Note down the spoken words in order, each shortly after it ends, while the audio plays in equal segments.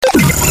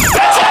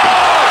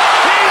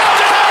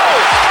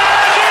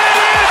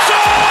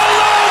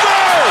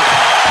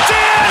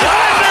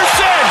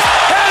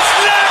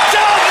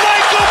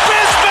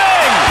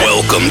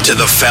Welcome to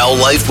The Foul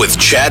Life with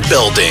Chad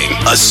Belding,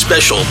 a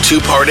special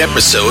two-part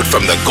episode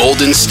from the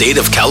Golden State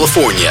of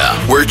California,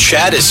 where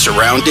Chad is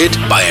surrounded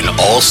by an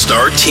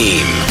all-star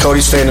team.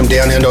 Cody Stamann,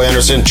 Hendo,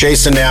 Henderson,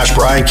 Jason Nash,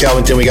 Brian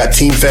Kelvington. We got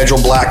Team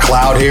Federal Black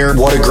Cloud here.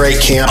 What a great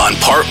camp. On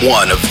part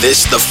one of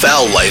this The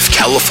Foul Life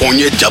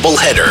California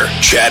doubleheader,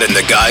 Chad and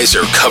the guys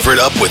are covered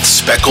up with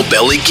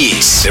speckle-belly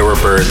geese. There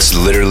were birds,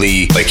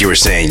 literally, like you were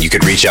saying, you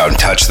could reach out and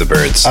touch the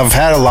birds. I've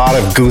had a lot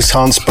of goose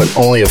hunts, but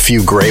only a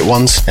few great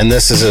ones, and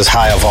this is as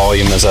high a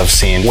volume as I've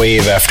seen,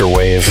 wave after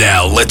wave.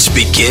 Now let's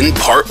begin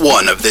part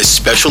one of this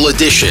special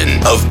edition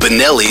of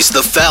Benelli's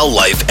The Foul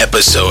Life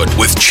episode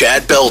with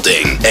Chad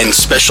Belding and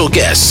special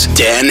guests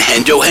Dan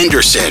Hendo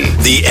Henderson,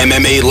 the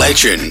MMA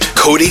legend,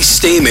 Cody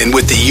Stamann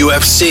with the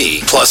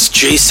UFC, plus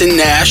Jason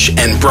Nash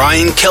and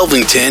Brian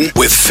Kelvington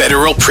with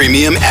Federal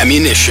Premium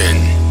Ammunition.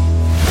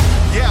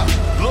 Yeah,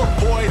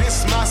 look boy,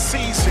 this is my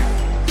season.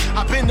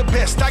 I've been the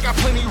best, I got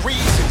plenty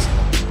reasons.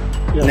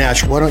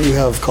 Nash, why don't you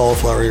have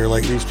cauliflower ear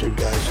like these two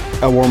guys?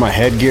 I wore my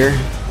headgear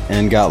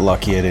and got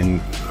lucky. I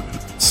didn't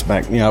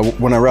smack. You know,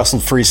 when I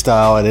wrestled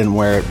freestyle, I didn't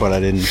wear it, but I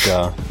didn't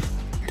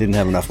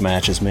have enough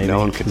matches. Maybe no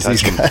one could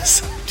touch these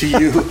guys. Do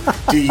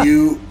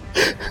you,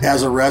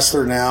 as a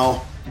wrestler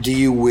now, do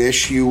you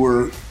wish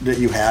that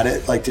you had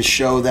it, like to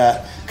show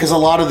that? Because a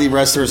lot of the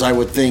wrestlers, I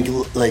would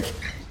think, like,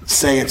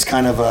 say it's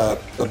kind of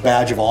a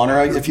badge of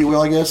honor, if you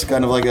will, I guess.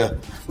 Kind of like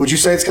would you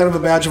say it's kind of a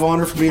badge of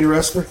honor for being a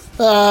wrestler?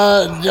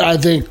 I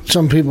think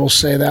some people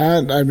say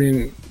that. I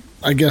mean,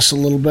 I guess a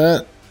little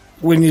bit.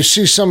 When you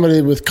see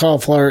somebody with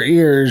cauliflower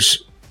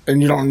ears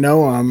and you don't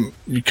know them,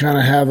 you kind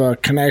of have a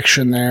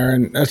connection there,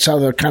 and that's how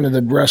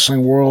the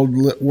wrestling world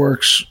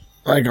works,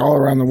 like all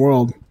around the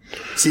world.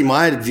 See,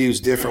 my view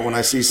is different. When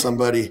I see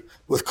somebody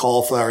with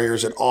cauliflower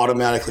ears, it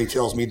automatically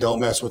tells me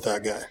don't mess with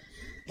that guy.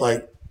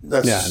 Like,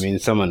 that's... Yeah, I mean,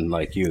 someone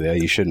like you,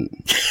 you shouldn't.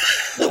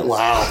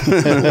 Wow.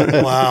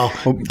 Wow.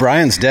 Well,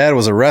 Brian's dad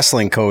was a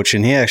wrestling coach,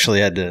 and he actually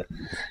had to...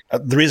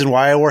 The reason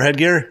why I wore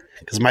headgear,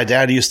 because my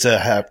dad used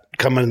to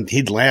come in,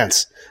 he'd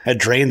lance. I'd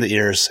drain the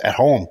ears at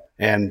home,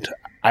 and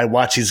I'd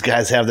watch these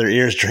guys have their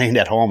ears drained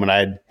at home,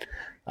 and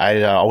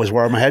I'd always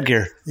wear my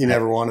headgear. You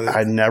never wanted it?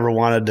 I never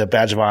wanted a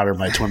badge of honor.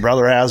 My twin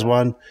brother has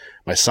one.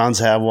 My sons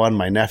have one.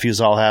 My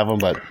nephews all have them,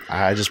 but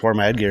I just wore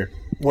my headgear.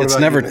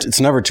 It's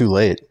never too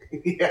late.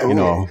 Yeah. You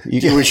know,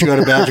 you wish you got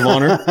a badge of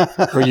honor,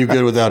 or are you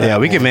good without it? Yeah,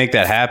 we can make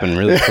that happen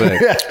really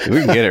quick. We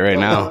can get it right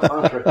now.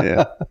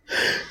 Yeah.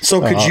 So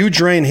could you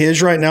drain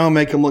his right now and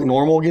make him look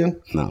normal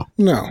again?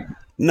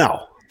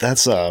 No.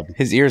 That's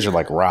his ears are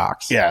like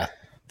rocks. Yeah,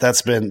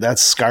 that's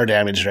scar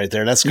damage right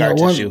there. That's scar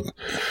tissue.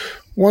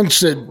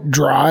 Once it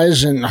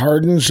dries and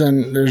hardens,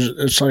 and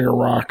it's like a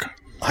rock.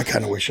 I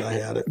kind of wish I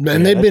had it.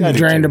 And they've been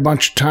drained a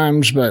bunch of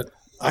times, but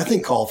I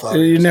think cauliflower.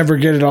 You never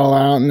get it all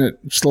out, and it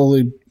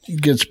slowly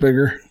gets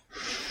bigger.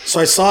 So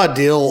I saw a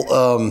deal.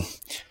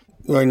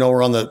 I know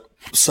we're on the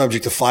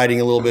subject of fighting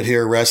a little bit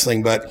here,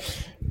 wrestling, but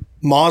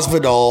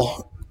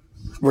Masvidal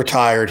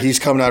retired. He's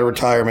coming out of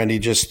retirement. He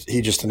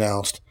just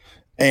announced,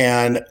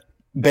 and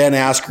Ben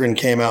Askren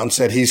came out and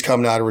said he's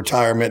coming out of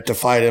retirement to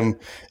fight him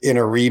in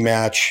a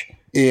rematch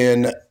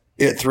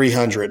at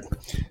 300.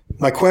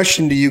 My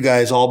question to you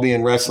guys, all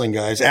being wrestling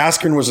guys,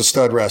 Askren was a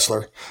stud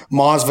wrestler.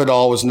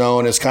 Masvidal was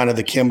known as kind of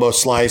the Kimbo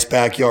Slice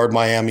backyard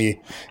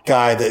Miami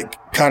guy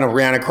that kind of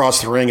ran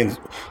across the ring and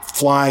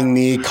flying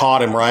knee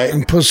caught him, right?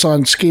 And puts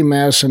on ski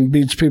masks and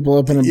beats people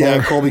up in a bar.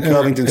 Yeah, Colby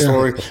Covington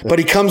story. But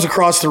he comes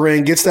across the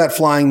ring, gets that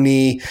flying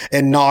knee,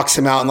 and knocks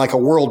him out in like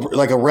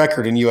a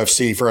record in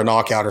UFC for a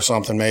knockout or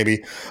something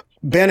maybe.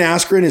 Ben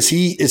Askren, is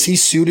he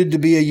suited to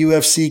be a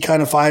UFC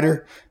kind of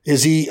fighter?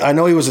 Is he? I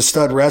know he was a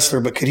stud wrestler,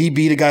 but could he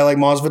beat a guy like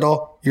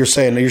Masvidal? You're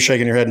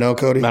shaking your head no,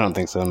 Cody? I don't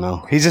think so,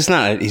 no. He's just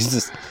not.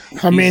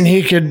 I mean,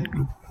 he could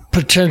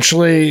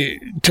potentially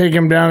take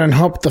him down and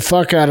hump the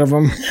fuck out of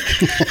him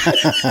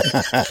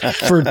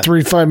for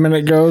 3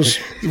 5-minute goes.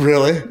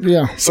 Really?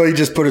 Yeah. So he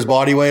just put his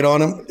body weight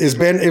on him?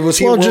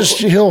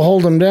 He'll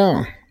hold him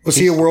down. Was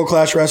he a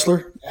world-class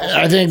wrestler?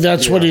 I think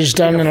that's what he's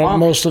done in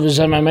most of his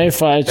MMA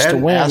fights to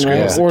win,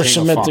 right? Or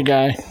submit the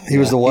guy. He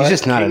was the what? He's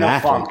just not an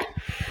athlete.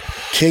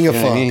 King of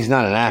funk. He's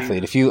not an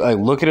athlete. If you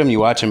look at him, you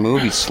watch him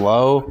move, he's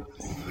slow.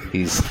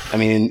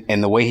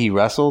 And the way he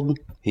wrestled,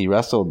 he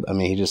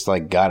just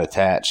got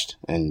attached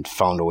and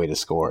found a way to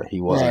score.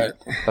 He wasn't.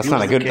 Right. That's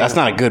not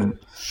a good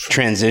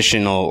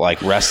transitional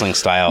wrestling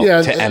style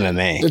to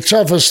MMA. The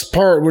toughest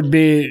part would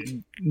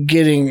be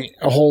getting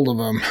a hold of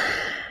him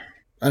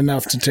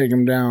enough to take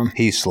him down.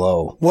 He's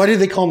slow. Why did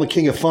they call him the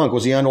King of Funk?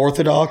 Was he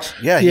unorthodox?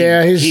 Yeah,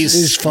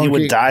 he's funky. He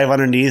would dive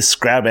underneath,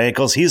 grab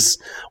ankles. He's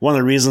one of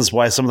the reasons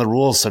why some of the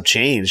rules have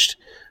changed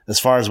as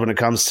far as when it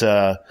comes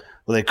to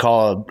what they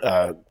call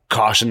a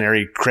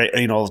cautionary,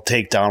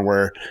 takedown,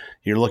 where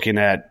you're looking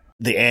at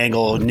the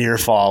angle near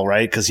fall,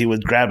 right? Because he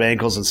would grab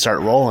ankles and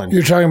start rolling.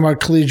 You're talking about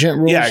collegiate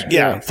rules?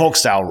 Yeah, folk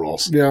style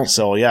rules. Yeah.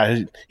 So,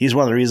 he's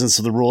one of the reasons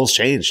the rules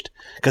changed,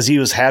 because he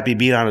was happy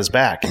being on his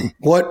back.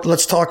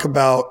 Let's talk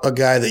about a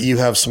guy that you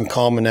have some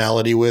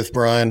commonality with,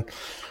 Brian.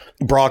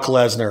 Brock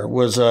Lesnar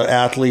was an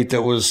athlete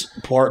that was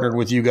partnered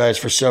with you guys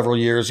for several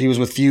years. He was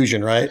with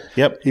Fusion, right?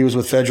 Yep. He was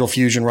with Federal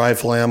Fusion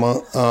Rifle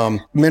Ammo.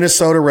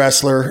 Minnesota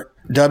wrestler,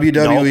 WWE.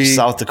 Nope,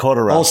 South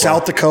Dakota wrestler. Oh,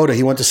 South Dakota.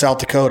 He went to South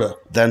Dakota.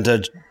 Then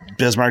to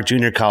Bismarck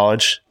Junior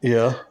College.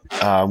 Yeah.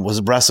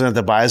 Was wrestling at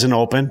the Bison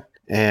Open,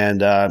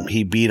 and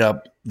he beat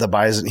up the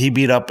Bison. He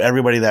beat up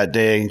everybody that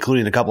day,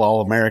 including a couple of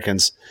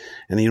All-Americans.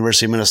 And the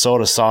University of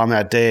Minnesota saw him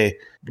that day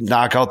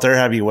knock out their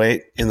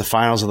heavyweight in the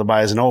finals of the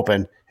Bison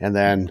Open, and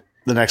then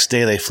the next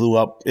day they flew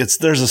up.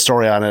 There's a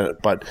story on it,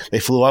 but they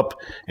flew up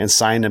and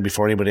signed him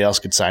before anybody else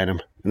could sign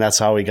him. And that's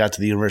how he got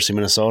to the University of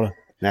Minnesota,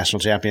 national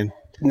champion.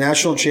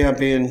 National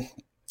champion,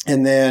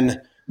 and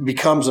then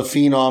becomes a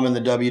phenom in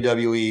the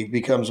WWE,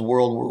 becomes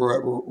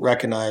world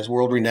recognized,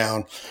 world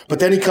renowned. But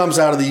then he comes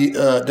out of the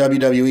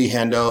WWE,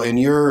 Hendo, and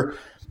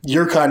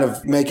you're kind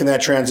of making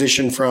that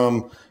transition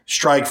from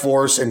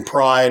Strikeforce and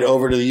Pride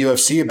over to the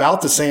UFC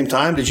about the same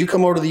time. Did you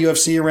come over to the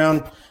UFC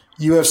around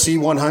UFC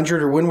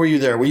 100, or when were you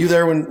there? Were you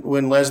there when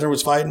Lesnar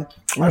was fighting?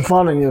 I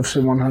fought in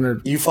UFC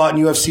 100. You fought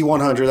in UFC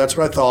 100. That's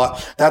what I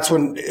thought. That's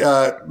when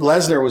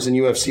Lesnar was in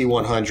UFC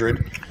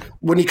 100.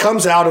 When he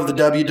comes out of the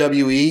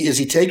WWE, is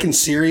he taken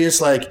serious?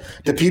 Like,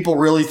 do people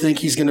really think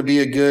he's going to be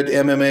a good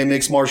MMA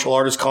mixed martial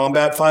artist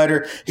combat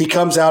fighter? He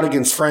comes out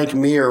against Frank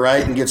Mir,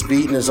 right, and gets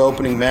beaten his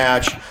opening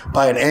match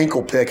by an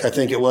ankle pick, I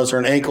think it was, or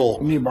an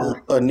ankle knee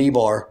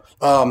bar.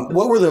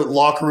 What were the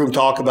locker room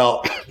talk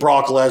about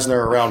Brock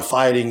Lesnar around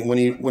fighting when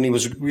he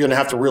was going to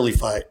have to really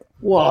fight?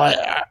 Well,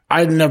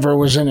 I never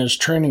was in his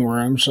training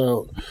room,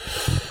 so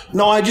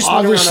no, I just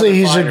obviously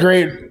he's a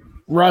great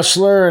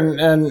wrestler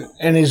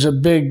and he's a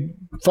big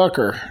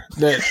fucker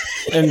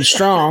and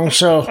strong,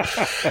 so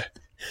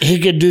he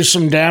could do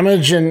some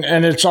damage, and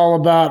it's all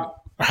about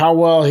how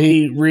well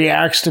he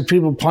reacts to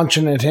people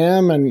punching at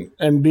him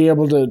and be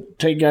able to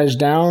take guys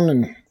down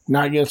and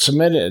not get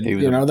submitted. He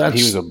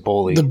was a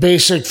bully. The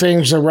basic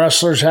things the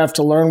wrestlers have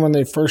to learn when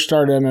they first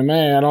start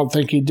MMA. I don't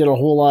think he did a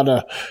whole lot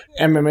of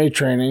MMA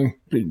training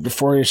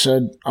before he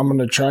said, I'm going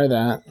to try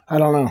that. I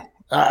don't know.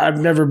 I've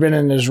never been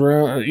in his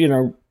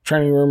room,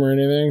 training room or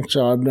anything,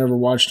 so I've never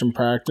watched him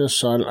practice,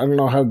 so I don't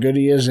know how good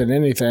he is at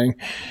anything.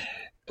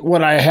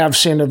 What I have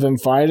seen of him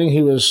fighting,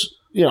 he was,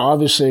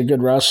 obviously a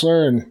good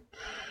wrestler, and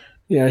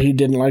he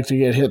didn't like to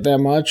get hit that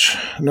much.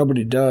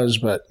 Nobody does,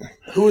 but...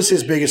 Who was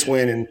his biggest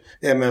win in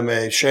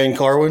MMA? Shane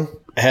Carwin?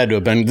 It had to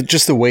have been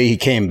just the way he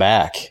came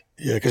back.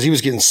 Yeah, because he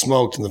was getting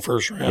smoked in the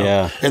first round.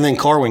 Yeah. And then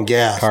Carwin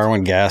gassed.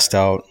 Carwin gassed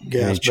out.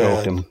 And he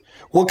choked him.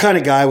 What kind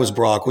of guy was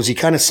Brock? Was he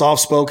kind of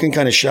soft-spoken,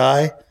 kind of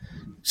shy,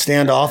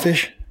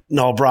 standoffish?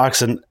 No,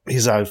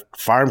 he's a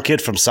farm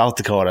kid from South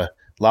Dakota.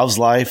 Loves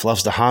life,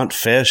 loves to hunt,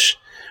 fish,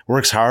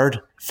 works hard,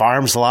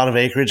 farms a lot of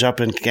acreage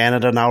up in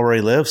Canada now where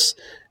he lives.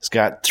 He's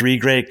got 3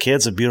 great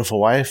kids, a beautiful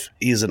wife.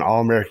 He's an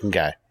all-American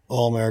guy.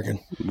 All-American.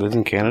 Lives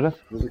in Canada?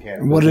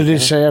 What did he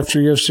say after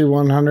UFC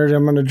 100?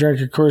 I'm going to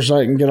drink a Coors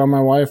Light and get on my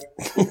wife.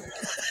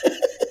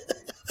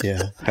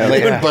 Yeah.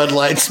 Bud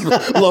Light's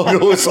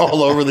logo was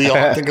all over the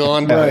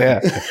Octagon.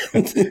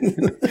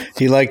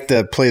 He liked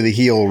to play the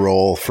heel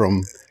role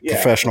from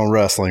professional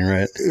wrestling,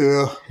 right?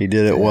 Yeah. He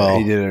did it well.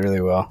 He did it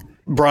really well.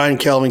 Brian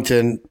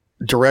Kelvington,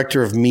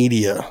 director of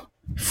media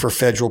for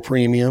Federal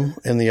Premium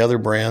and the other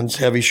brands,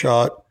 Heavy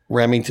Shot,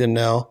 Remington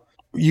now.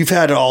 You've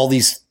had all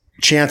these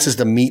chances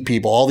to meet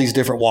people, all these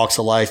different walks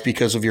of life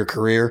because of your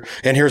career.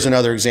 And here's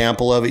another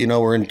example of it.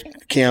 We're in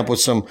camp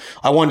with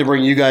I wanted to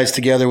bring you guys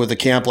together with a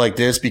camp like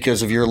this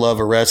because of your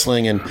love of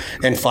wrestling and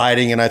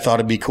fighting. And I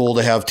thought it'd be cool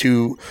to have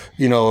two,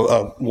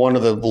 one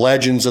of the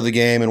legends of the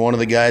game and one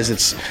of the guys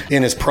that's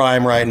in his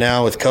prime right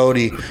now with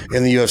Cody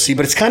in the UFC.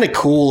 But it's kind of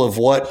cool of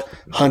what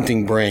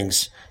hunting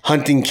brings.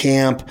 Hunting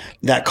camp,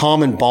 that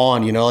common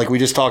bond, like we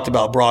just talked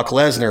about Brock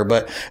Lesnar,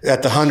 but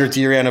at the 100th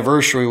year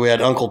anniversary, we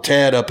had Uncle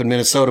Ted up in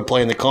Minnesota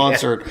playing the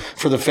concert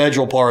for the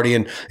Federal party.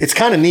 And it's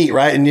kind of neat,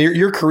 right? In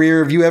your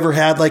career, have you ever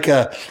had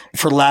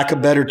for lack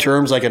of better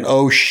terms, like an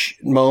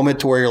moment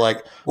to where you're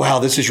like, wow,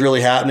 this is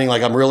really happening.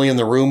 Like I'm really in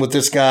the room with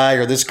this guy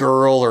or this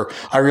girl, or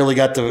I really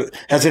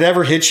has it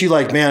ever hit you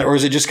like, man, or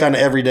is it just kind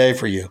of every day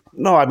for you?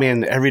 No, I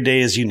mean, every day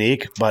is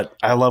unique, but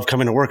I love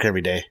coming to work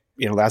every day.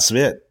 That's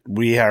it.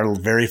 We are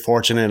very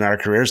fortunate in our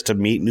careers to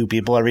meet new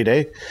people every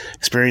day,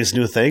 experience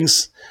new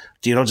things.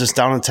 Just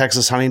down in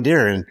Texas hunting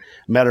deer and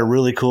met a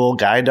really cool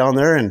guy down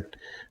there. And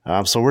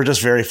so we're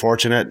just very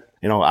fortunate.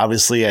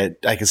 Obviously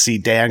I can see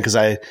Dan because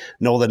I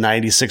know the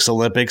 96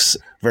 Olympics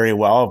very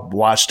well. I've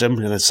watched him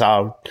and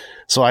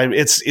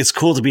it's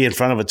cool to be in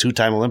front of a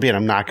 2-time Olympian.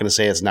 I'm not going to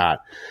say it's not,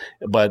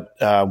 but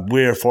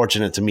we're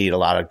fortunate to meet a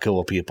lot of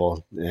cool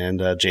people.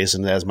 And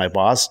Jason, as my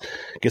boss,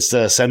 gets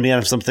to send me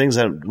on some things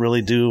that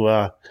really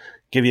do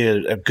give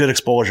you a good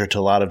exposure to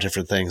a lot of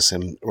different things.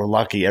 And we're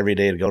lucky every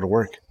day to go to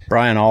work.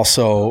 Brian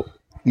also,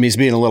 he's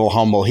being a little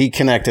humble. He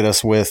connected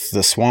us with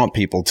the swamp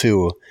people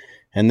too.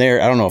 And I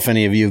don't know if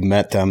any of you have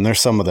met them. They're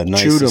some of the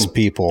nicest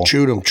people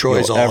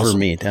Troy's you'll ever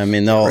meet. I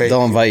mean,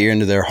 they'll invite you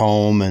into their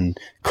home and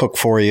cook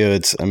for you.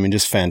 It's,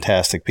 just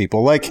fantastic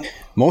people, like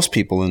most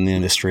people in the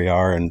industry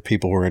are, and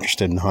people who are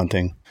interested in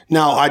hunting.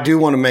 Now, I do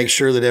want to make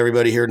sure that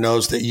everybody here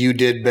knows that you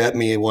did bet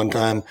me one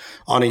time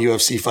on a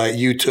UFC fight.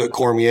 You took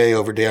Cormier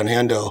over Dan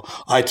Hendo.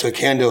 I took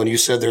Hendo, and you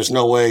said there's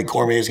no way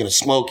Cormier is going to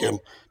smoke him.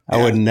 I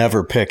would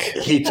never pick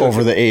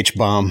over the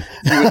H-bomb.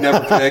 You would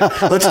never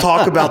pick? Let's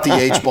talk about the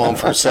H-bomb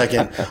for a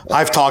second.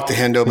 I've talked to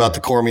Hendo about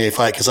the Cormier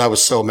fight because I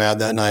was so mad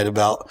that night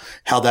about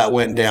how that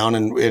went down.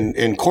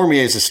 And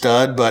Cormier's a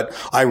stud, but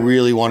I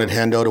really wanted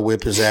Hendo to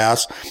whip his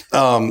ass.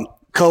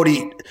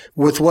 Cody,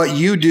 with what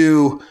you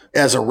do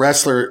as a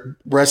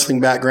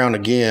wrestling background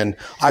again,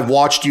 I've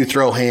watched you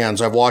throw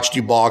hands. I've watched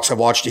you box. I've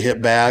watched you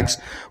hit bags.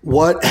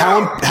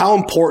 How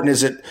important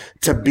is it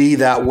to be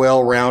that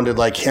well-rounded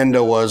like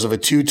Hendo was, of a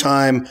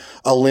 2-time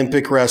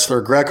Olympic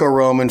wrestler,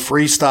 Greco-Roman,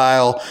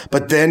 freestyle,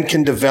 but then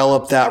can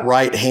develop that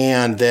right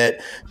hand that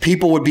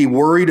people would be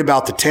worried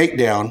about the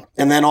takedown,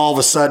 and then all of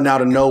a sudden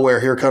out of nowhere,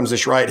 here comes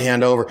this right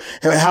hand over.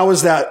 How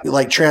has that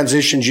like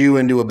transitioned you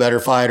into a better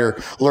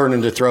fighter,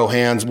 learning to throw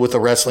hands with a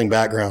wrestling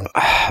background?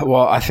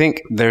 Well, I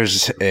think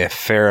there's a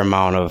fair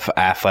amount of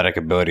athletic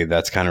ability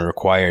that's kind of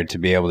required to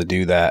be able to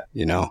do that.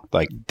 You know,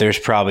 like there's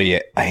probably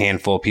a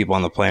handful of people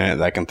on the planet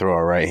that can throw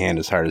a right hand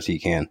as hard as he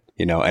can,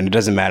 you know, and it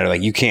doesn't matter.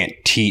 Like you can't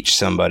teach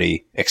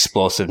somebody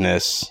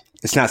explosiveness.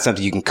 It's not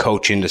something you can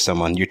coach into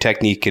someone. Your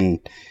technique can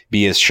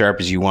be as sharp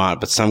as you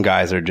want, but some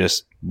guys are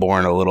just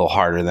born a little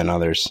harder than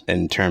others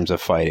in terms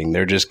of fighting.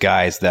 They're just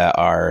guys that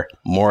are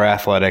more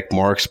athletic,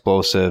 more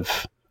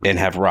explosive, and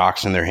have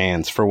rocks in their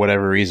hands for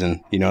whatever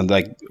reason. You know,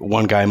 like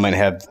one guy might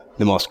have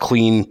the most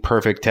clean,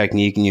 perfect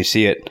technique, and you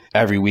see it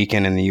every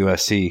weekend in the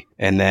UFC.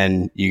 And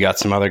then you got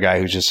some other guy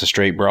who's just a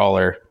straight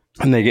brawler,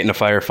 and they get in a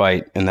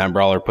firefight, and that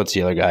brawler puts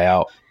the other guy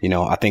out. You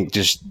know, I think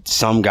just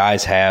some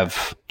guys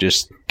have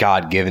just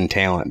God-given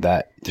talent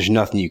that there's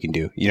nothing you can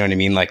do. You know what I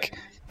mean? Like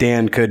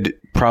Dan could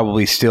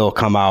probably still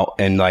come out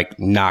and like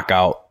knock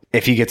out.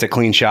 If he gets a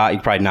clean shot, he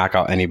could probably knock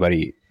out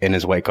anybody in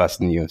his weight class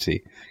in the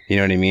UFC. You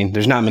know what I mean?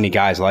 There's not many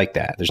guys like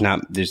that.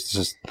 There's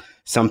just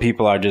some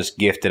people are just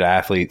gifted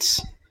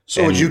athletes.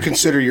 So would you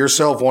consider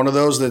yourself one of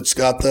those that's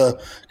got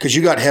because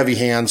you got heavy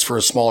hands for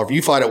a smaller, if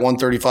you fight at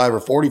 135 or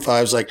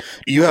 45, it's like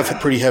you have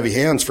pretty heavy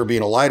hands for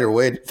being a lighter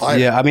weight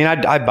fighter. Yeah, I mean,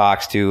 I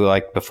boxed too,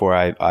 like before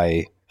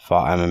I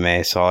fought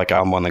MMA. So like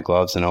I won the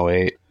gloves in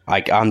 08.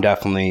 I'm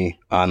definitely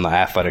on the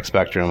athletic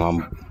spectrum.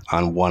 I'm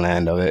on one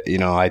end of it. You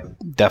know, I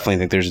definitely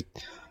think there's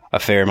a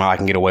fair amount I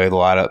can get away with a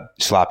lot of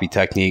sloppy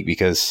technique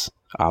because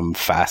I'm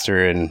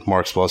faster and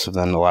more explosive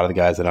than a lot of the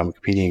guys that I'm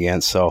competing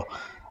against. So,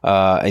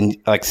 and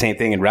like same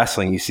thing in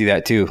wrestling, you see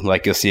that too.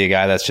 Like you'll see a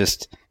guy that's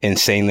just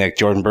insane. Like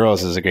Jordan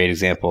Burroughs is a great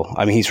example.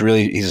 I mean, he's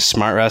a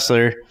smart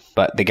wrestler,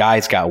 but the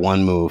guy's got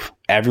one move.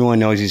 Everyone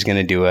knows he's going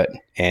to do it,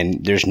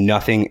 and there's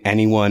nothing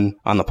anyone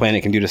on the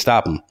planet can do to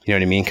stop him. You know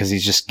what I mean? Because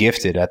he's just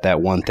gifted at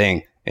that one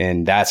thing.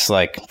 And that's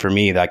like, for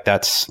me, like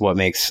that's what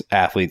makes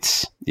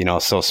athletes, you know,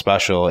 so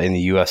special in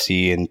the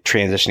UFC and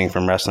transitioning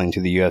from wrestling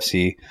to the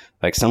UFC.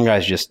 Like some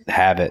guys just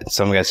have it.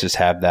 Some guys just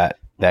have that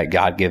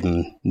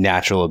God-given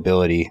natural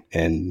ability.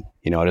 And,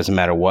 you know, it doesn't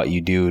matter what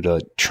you do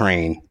to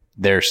train,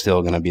 they're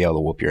still going to be able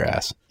to whoop your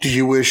ass. Do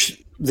you wish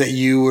that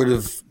you would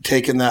have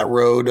taken that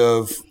road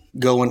of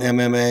going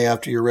MMA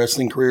after your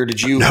wrestling career?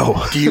 Did you?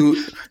 No.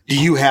 Do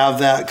you have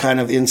that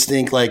kind of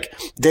instinct? Like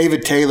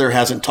David Taylor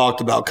hasn't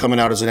talked about coming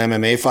out as an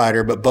MMA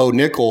fighter, but Bo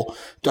Nickel,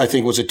 I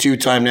think, was a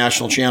 2-time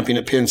national champion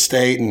at Penn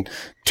State and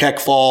tech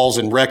falls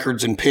and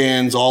records and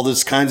pins, all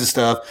this kinds of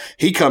stuff.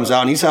 He comes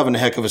out and he's having a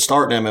heck of a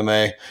start in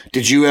MMA.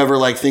 Did you ever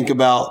think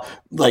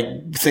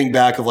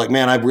back of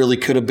man, I really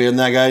could have been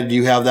that guy? Do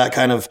you have that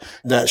kind of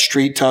that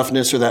street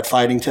toughness or that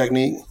fighting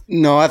technique?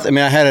 No, I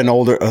had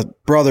a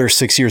brother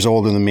 6 years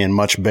older than me and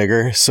much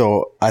bigger.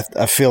 So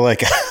I feel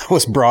like I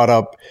was brought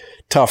up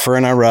tougher,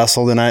 and I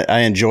wrestled, and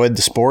I enjoyed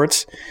the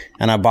sports,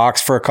 and I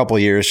boxed for a couple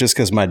of years just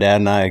because my dad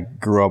and I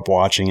grew up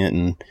watching it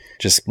and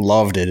just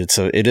loved it.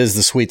 It is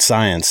the sweet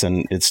science,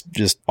 and it's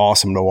just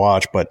awesome to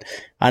watch. But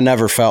I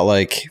never felt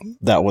like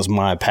that was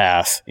my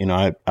path. You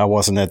know, I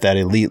wasn't at that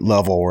elite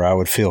level where I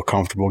would feel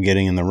comfortable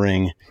getting in the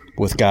ring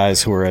with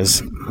guys who are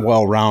as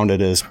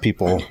well-rounded as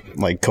people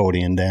like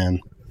Cody and Dan.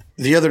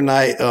 The other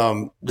night,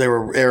 they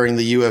were airing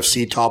the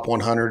UFC Top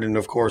 100, and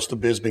of course, the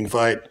Bisping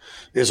fight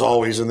is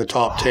always in the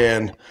top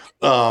 10.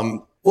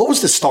 What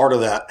was the start of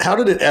that? How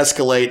did it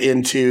escalate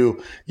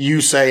into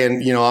you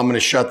saying, you know, I'm going to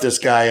shut this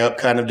guy up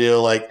kind of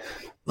deal? Like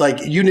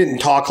you didn't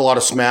talk a lot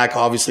of smack,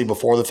 obviously,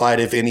 before the fight,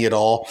 if any at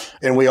all,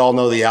 and we all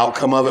know the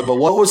outcome of it. But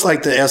what was the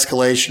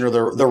escalation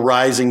or the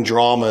rising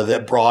drama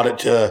that brought it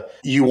to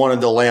you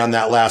wanted to land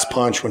that last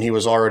punch when he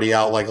was already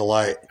out like a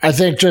light? I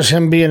think just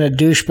him being a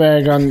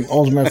douchebag on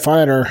Ultimate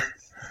Fighter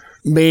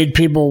made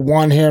people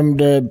want him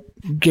to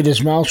get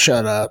his mouth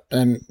shut up.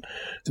 And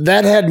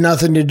that had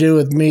nothing to do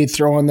with me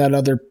throwing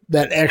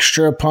that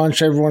extra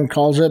punch, everyone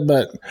calls it.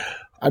 But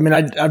I mean,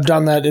 I've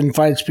done that in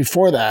fights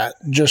before that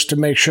just to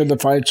make sure the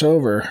fight's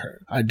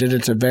over. I did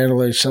it to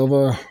Vanderlei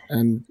Silva,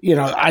 and you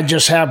know, I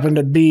just happened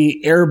to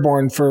be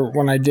airborne for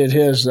when I did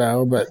his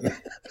though. But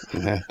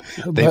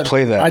they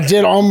play that. I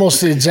did almost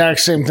the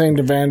exact same thing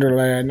to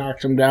Vanderlei. I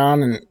knocked him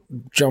down, and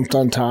jumped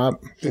on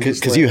top.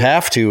 Because you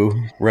have to,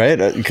 right?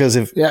 Because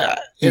if you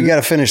got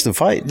to finish the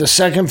fight. The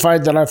second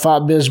fight that I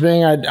fought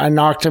Bisping, I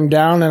knocked him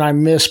down and I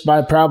missed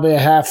by probably a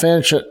half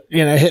inch,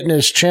 hitting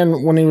his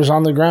chin when he was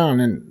on the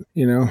ground,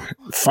 and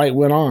fight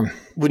went on.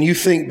 When you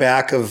think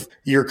back of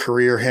your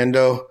career,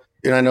 Hendo,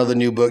 and I know the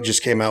new book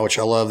just came out, which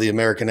I love, The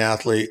American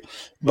Athlete,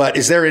 but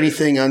is there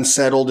anything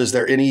unsettled? Is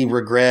there any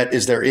regret?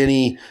 Is there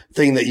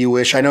anything that you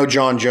wish? I know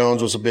John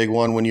Jones was a big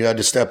one when you had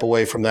to step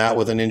away from that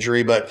with an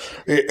injury, but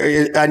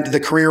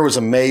the career was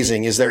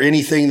amazing. Is there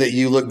anything that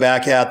you look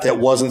back at that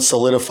wasn't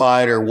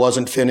solidified or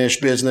wasn't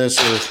finished business,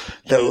 or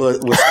that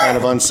was kind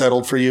of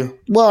unsettled for you?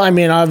 Well, I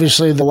mean,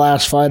 obviously the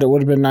last fight, it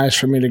would have been nice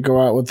for me to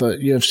go out with a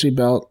UFC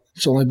belt.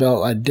 It's the only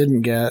belt I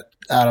didn't get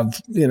out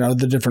of,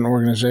 the different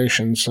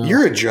organizations. So.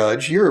 You're a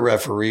judge. You're a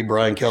referee,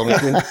 Brian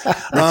Kelvington.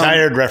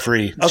 Retired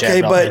referee.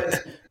 Okay,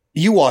 but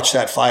you watched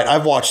that fight.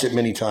 I've watched it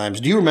many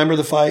times. Do you remember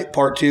the fight,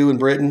 part 2 in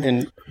Britain?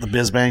 And the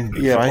Bisping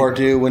fight? Part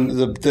 2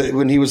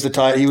 when he was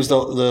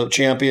the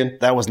champion.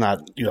 That was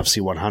not UFC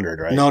 100,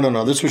 right?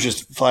 No. This was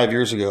just 5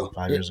 years ago.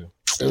 5 years ago.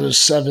 It was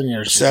 7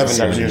 years.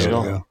 7 years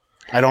ago.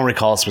 I don't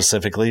recall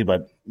specifically,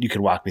 but you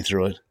could walk me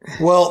through it.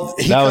 Well,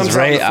 he comes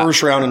out in the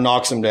first round and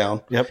knocks him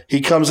down. Yep.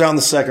 He comes out in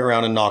the second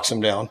round and knocks him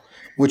down,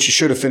 which he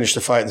should have finished the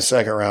fight in the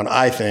second round,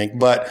 I think.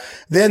 But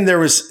then there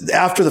was,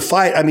 after the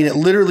fight, I mean, it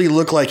literally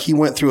looked like he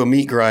went through a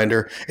meat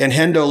grinder, and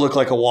Hendo looked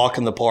like a walk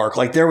in the park.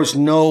 Like there was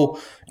no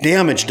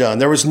damage done.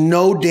 There was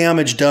no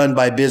damage done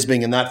by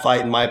Bisping in that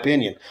fight, in my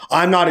opinion.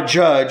 I'm not a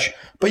judge,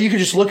 but you could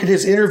just look at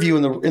his interview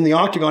in the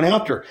Octagon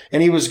after,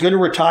 and he was going to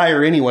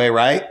retire anyway,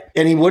 right?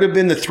 And he would have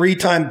been the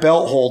 3-time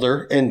belt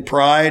holder in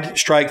Pride,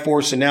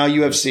 Strikeforce, and now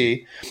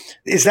UFC.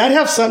 Does that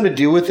have something to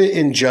do with it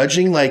in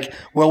judging? Like,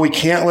 well, we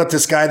can't let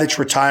this guy that's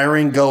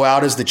retiring go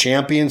out as the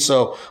champion,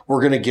 so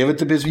we're going to give it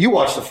to Bisping. You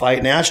watched the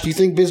fight, Nash. Do you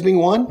think Bisping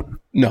won?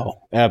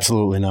 No,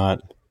 absolutely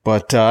not.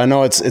 But I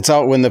know it's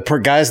out when the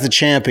guy's the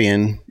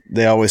champion.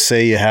 They always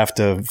say you have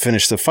to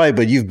finish the fight,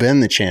 but you've been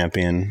the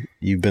champion.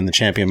 You've been the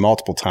champion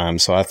multiple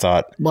times. So I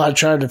thought, well, I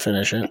tried to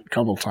finish it a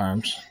couple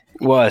times.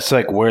 Well, it's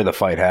like where the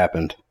fight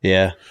happened.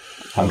 Yeah.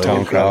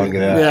 Hometown crowd.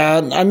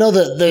 Yeah, I know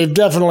that they've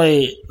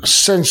definitely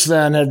since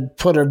then had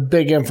put a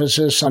big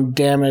emphasis on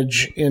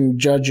damage in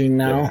judging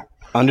now. Yeah.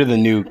 Under the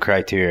new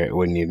criteria, it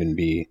wouldn't even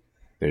be,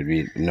 there'd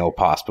be no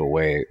possible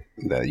way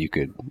that you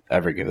could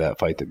ever give that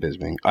fight to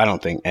Bisping. I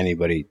don't think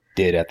anybody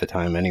did at the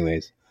time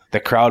anyways. The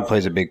crowd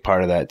plays a big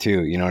part of that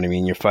too. You know what I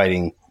mean? You're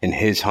fighting in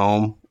his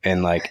home,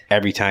 and like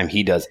every time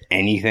he does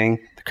anything,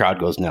 the crowd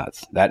goes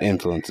nuts. That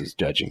influences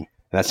judging.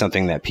 That's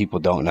something that people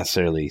don't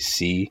necessarily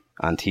see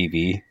on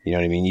TV. You know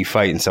what I mean? You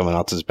fight in someone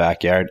else's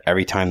backyard.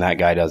 Every time that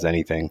guy does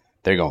anything,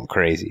 they're going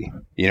crazy.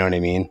 You know what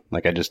I mean?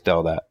 Like I just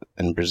dealt that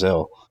in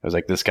Brazil. It was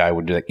like this guy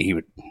would do, like, he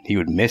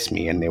would miss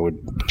me and they would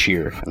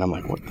cheer, and I'm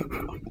like, what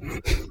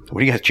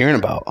are you guys cheering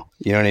about?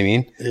 You know what I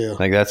mean? Yeah.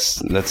 Like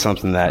that's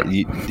something that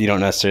you don't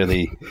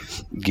necessarily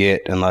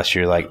get unless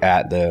you're like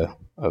at the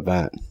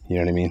event. You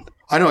know what I mean?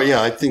 I know.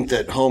 Yeah, I think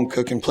that home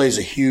cooking plays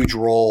a huge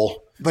role.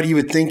 But you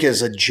would think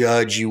as a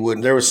judge, you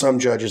wouldn't. There were some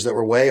judges that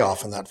were way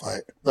off in that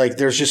fight. Like,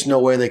 there's just no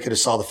way they could have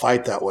saw the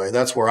fight that way.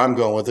 That's where I'm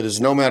going with it, is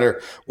no matter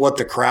what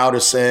the crowd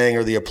is saying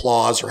or the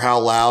applause or how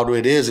loud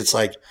it is, it's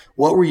like,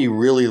 what were you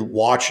really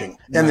watching?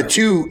 And the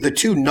two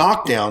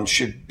knockdowns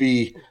should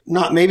be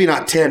maybe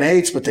not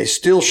 10-8s, but they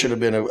still should have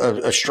been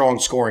a strong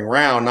scoring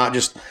round, not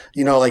just,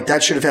 like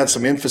that should have had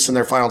some emphasis in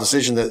their final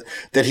decision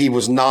that he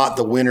was not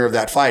the winner of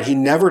that fight. He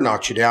never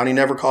knocked you down. He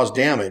never caused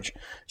damage.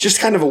 Just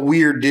kind of a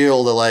weird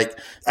deal to like,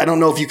 I don't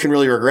know if you can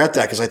really regret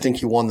that because I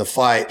think you won the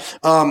fight.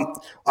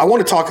 I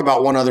want to talk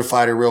about one other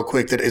fighter real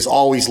quick that is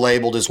always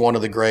labeled as one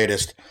of the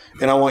greatest.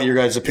 And I want your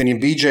guys' opinion.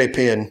 BJ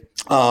Penn.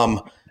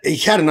 He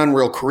had an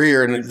unreal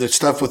career and the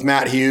stuff with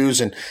Matt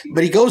Hughes,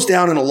 but he goes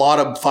down in a lot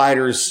of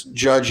fighters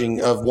judging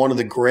of one of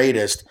the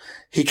greatest.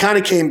 He kind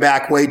of came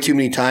back way too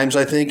many times,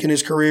 I think, in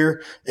his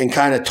career and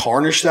kind of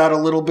tarnished that a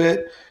little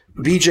bit.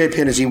 BJ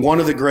Penn, is he one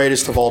of the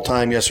greatest of all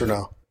time? Yes or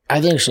no? I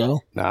think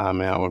so. Nah,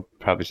 man, I would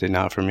probably say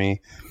not for me.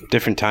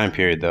 Different time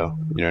period, though.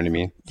 You know what I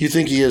mean? You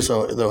think he is,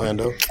 though,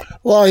 Hendo?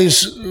 Well,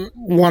 he's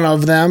one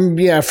of them.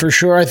 Yeah, for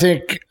sure. I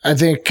think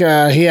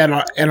he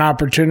had an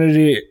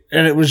opportunity,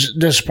 and it was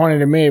disappointing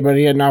to me, but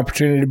he had an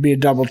opportunity to be a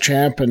double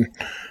champ, and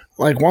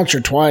like once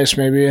or twice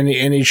maybe,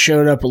 and he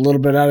showed up a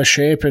little bit out of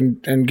shape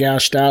and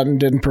gassed out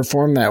and didn't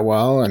perform that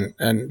well,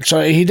 and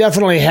so he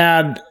definitely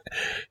had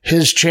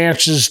his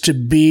chances to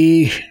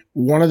be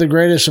one of the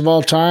greatest of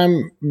all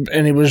time,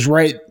 and he was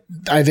right,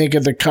 I think,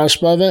 at the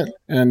cusp of it.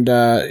 And,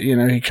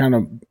 he kind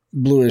of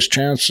blew his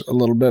chance a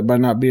little bit by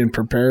not being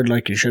prepared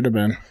like he should have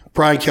been.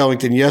 Brian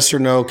Kelvington, yes or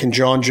no, can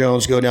John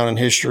Jones go down in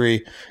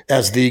history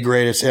as the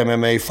greatest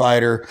MMA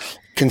fighter,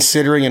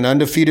 considering an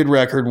undefeated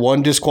record,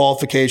 one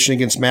disqualification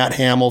against Matt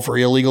Hamill for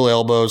illegal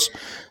elbows,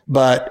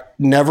 but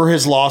never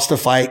has lost a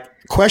fight,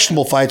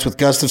 questionable fights with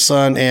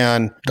Gustafsson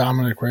and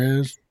Dominic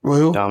Reyes?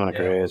 Who? Dominic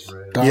Reyes.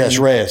 Yes,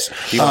 Reyes.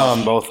 He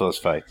lost both those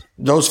fights.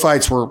 Those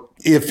fights were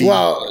iffy.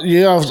 Well,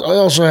 you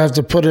also have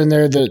to put in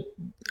there that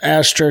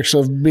asterisks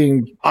of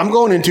being. I'm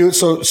going into it.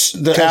 So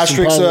the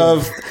asterisks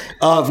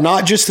of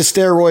not just the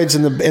steroids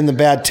and the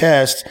bad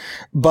test,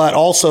 but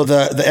also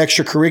the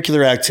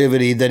extracurricular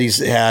activity that he's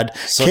had.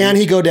 So can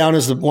he go down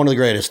as one of the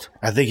greatest?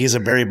 I think he's a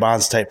Barry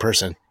Bonds type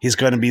person. He's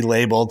going to be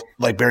labeled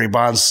like Barry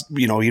Bonds.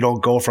 You know, you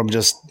don't go from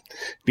just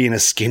being a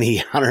skinny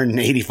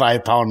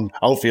 185-pound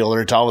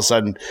outfielder to all of a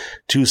sudden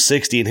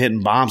 260 and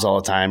hitting bombs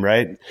all the time,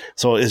 right?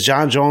 So is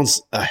John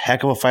Jones a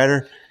heck of a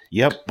fighter?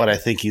 Yep, but I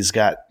think he's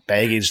got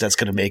baggage that's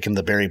going to make him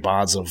the Barry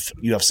Bonds of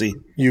UFC.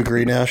 You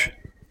agree, Nash?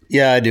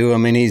 Yeah, I do. I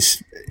mean,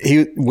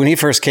 when he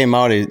first came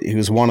out, he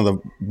was one of the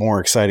more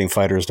exciting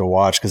fighters to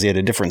watch because he had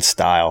a different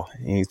style.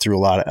 He threw a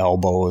lot of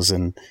elbows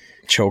and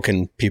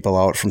choking people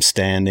out from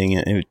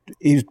standing.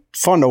 He's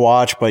fun to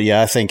watch, but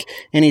yeah, I think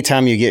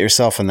anytime you get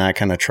yourself in that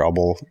kind of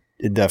trouble,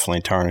 it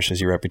definitely tarnishes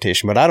your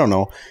reputation. But I don't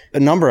know. A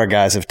number of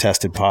guys have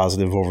tested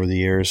positive over the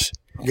years.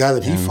 A guy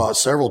that he fought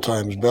several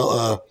times,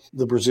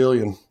 the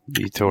Brazilian.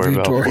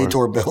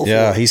 Vitor Belfort.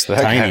 Yeah, he's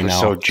tiny now.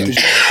 So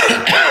juicy.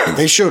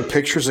 They showed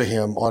pictures of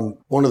him on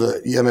one of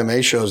the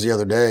MMA shows the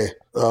other day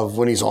of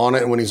when he's on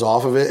it and when he's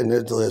off of it, and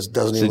it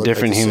doesn't even look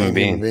different like the human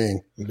same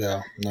being.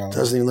 Yeah, no.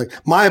 Doesn't even look.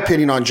 My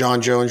opinion on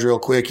John Jones, real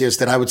quick, is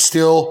that I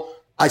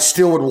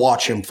still would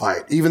watch him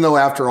fight, even though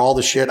after all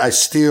the shit, I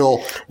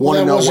still want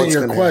to know what's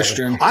going to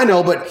happen. I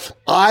know, but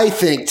I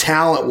think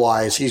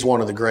talent-wise, he's one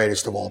of the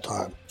greatest of all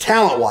time.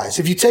 Talent-wise,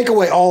 if you take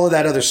away all of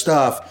that other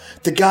stuff,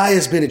 the guy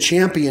has been a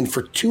champion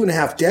for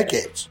 2.5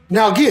 decades.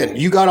 Now, again,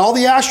 you got all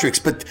the asterisks,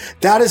 but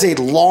that is a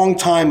long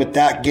time at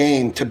that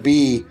game to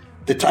be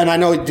the. And I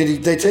know,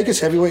 did they take his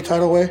heavyweight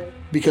title away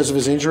because of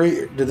his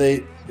injury? Did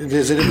they?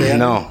 Is it a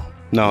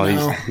No,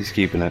 he's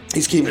keeping it.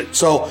 He's keeping it.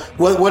 So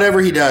whatever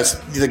he does,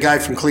 the guy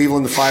from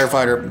Cleveland, the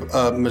firefighter,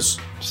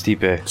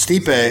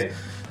 Stipe,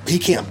 he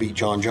can't beat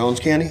John Jones,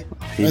 can he?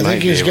 I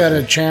think he's got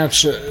a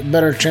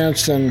better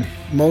chance than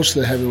most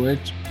of the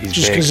heavyweights.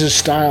 Just because his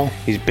style.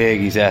 He's big.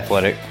 He's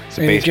athletic.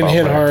 And he can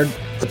hit hard.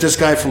 But this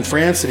guy from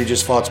France that he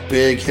just fought's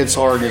big, hits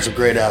hard, and is a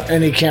great athlete.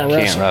 And he can't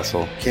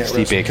wrestle. Can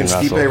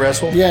Stipe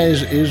wrestle? Yeah,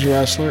 he's a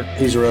wrestler.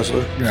 He's a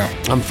wrestler? Yeah.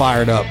 I'm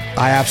fired up.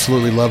 I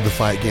absolutely love the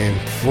fight game.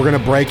 We're going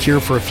to break here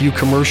for a few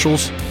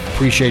commercials.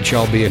 Appreciate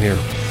y'all being here.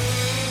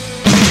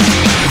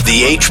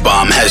 The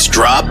H-bomb has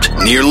dropped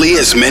nearly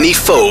as many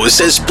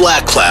foes as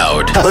Black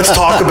Cloud. Let's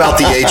talk about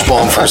the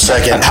H-bomb for a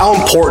second. How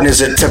important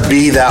is it to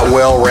be that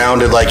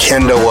well-rounded like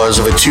Hendo was,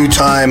 of a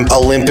 2-time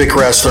Olympic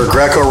wrestler,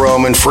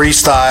 Greco-Roman,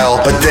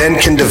 freestyle, but then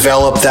can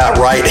develop that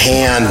right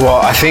hand?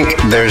 Well, I think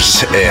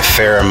there's a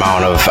fair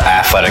amount of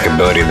athletic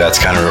ability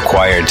that's kind of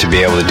required to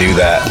be able to do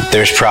that.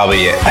 There's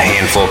probably a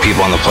handful of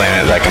people on the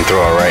planet that can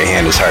throw a right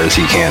hand as hard as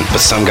he can,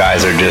 but some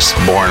guys are just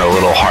born a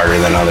little harder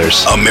than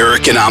others.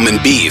 American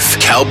Almond Beef,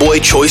 Cowboy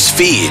Choice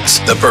Feeds,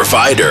 The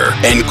Provider,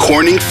 and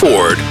Corning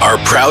Ford are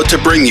proud to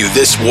bring you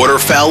this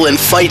waterfowl and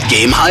fight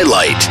game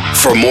highlight.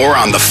 For more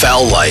on the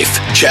fowl life,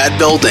 Chad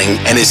Belding,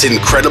 and his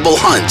incredible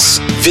hunts,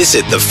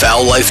 visit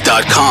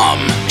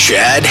thefowllife.com.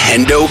 Chad,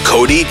 Hendo,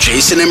 Cody,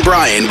 Jason, and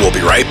Brian will be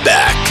right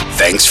back.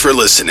 Thanks for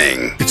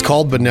listening. It's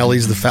called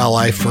Benelli's The Fowl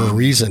Life for a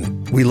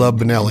reason. We love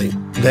Benelli.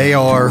 They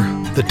are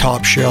the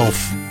top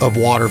shelf of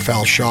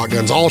waterfowl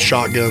shotguns, all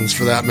shotguns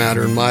for that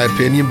matter, in my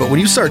opinion. But when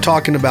you start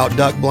talking about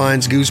duck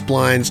blinds, goose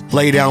blinds,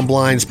 lay down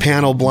blinds,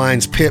 panel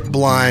blinds, pit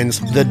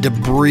blinds, the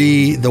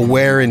debris, the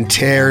wear and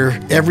tear,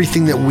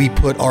 everything that we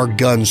put our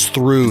guns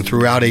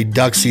throughout a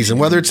duck season,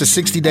 whether it's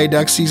a 60-day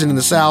duck season in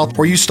the south,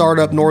 or you start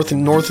up north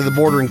of the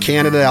border in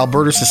Canada,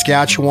 Alberta,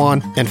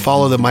 Saskatchewan, and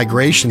follow the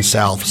migration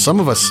south. Some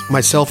of us,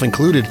 myself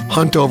included,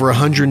 hunt over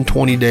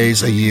 120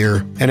 days a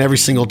year, and every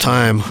single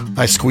time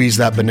I squeeze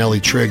that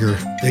Benelli trigger,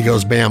 it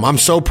goes bam. I'm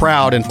so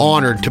proud and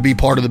honored to be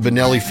part of the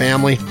Benelli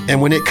family.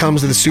 And when it comes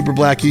to the Super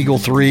Black Eagle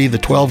 3, the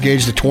 12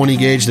 gauge, the 20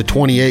 gauge, the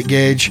 28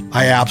 gauge,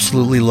 I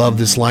absolutely love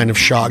this line of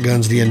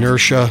shotguns. The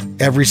inertia,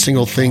 every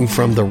single thing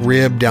from the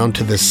rib down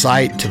to the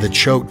sight, to the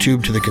choke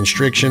tube, to the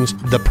constrictions,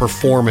 the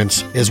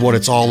performance is what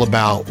it's all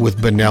about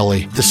with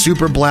Benelli. The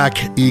Super Black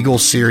Eagle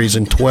series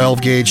in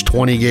 12 gauge,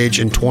 20 gauge,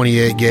 and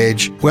 28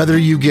 gauge. Whether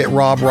you get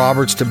Rob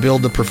Roberts to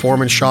build the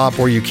performance shop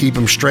or you keep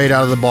them straight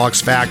out of the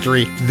box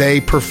factory,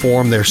 they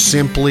perform. They're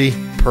simply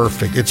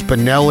perfect. It's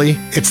Benelli.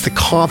 It's the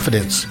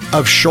confidence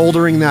of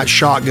shouldering that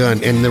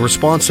shotgun and the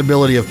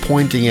responsibility of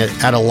pointing it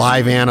at a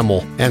live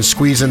animal and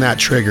squeezing that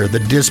trigger. The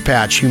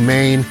dispatch,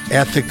 humane,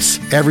 ethics,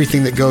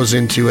 everything that goes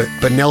into it.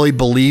 Benelli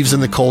believes in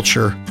the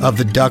culture of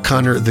the duck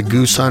hunter, the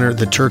goose hunter,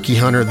 the turkey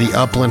hunter, the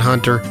upland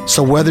hunter.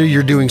 So whether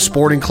you're doing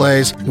sporting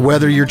clays,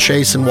 whether you're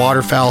chasing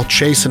waterfowl,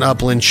 chasing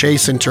upland,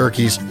 chasing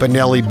turkeys,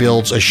 Benelli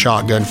builds a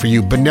shotgun for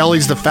you.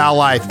 Benelli's The Fowl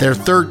Life. They're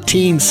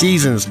 13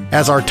 seasons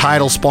as our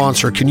title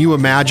sponsor. Can you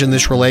imagine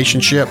this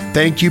relationship?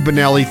 Thank you,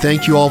 Benelli.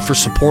 Thank you all for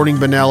supporting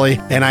Benelli.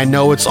 And I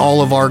know it's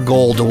all of our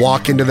goal to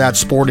walk into that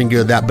sporting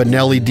good, that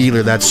Benelli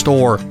dealer, that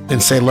store,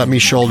 and say, let me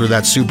shoulder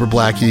that Super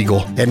Black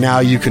Eagle. And now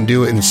you can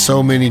do it in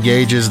so many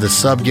gauges, the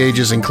sub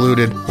gauges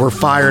included. We're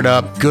fired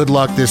up. Good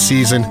luck this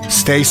season.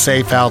 Stay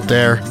safe out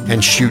there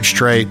and shoot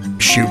straight.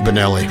 Shoot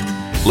Benelli.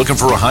 Looking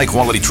for a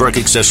high-quality truck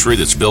accessory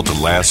that's built to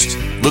last?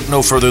 Look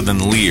no further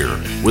than Lear.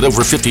 With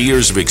over 50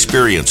 years of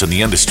experience in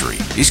the industry,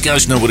 these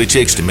guys know what it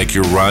takes to make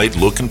your ride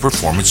look and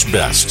perform its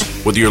best.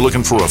 Whether you're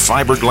looking for a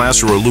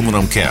fiberglass or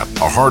aluminum cap,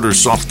 a hard or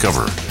soft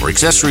cover, or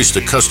accessories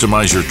to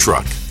customize your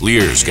truck,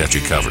 Lear's got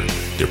you covered.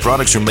 Their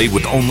products are made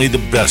with only the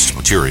best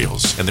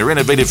materials, and their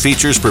innovative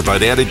features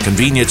provide added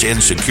convenience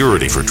and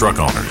security for truck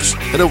owners.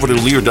 Head over to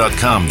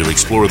Lear.com to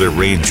explore their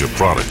range of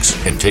products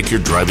and take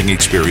your driving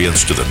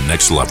experience to the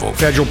next level.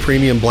 Federal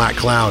Premium Black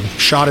Cloud.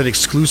 Shot it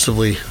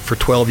exclusively for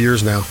 12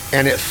 years now,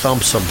 and it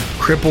thumps them.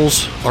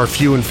 Cripples are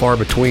few and far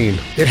between.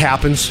 It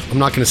happens. I'm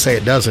not going to say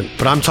it doesn't,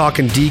 but I'm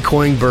talking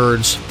decoying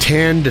birds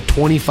 10 to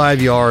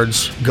 25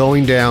 yards,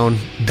 going down,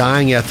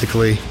 dying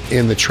ethically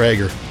in the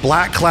Traeger.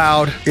 Black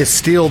Cloud is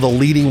still the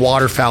leading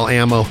waterfowl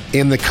ammo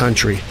in the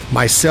country.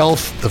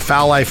 Myself, the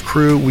Fowl Life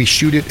crew, we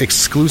shoot it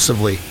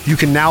exclusively. You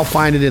can now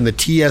find it in the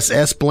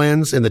TSS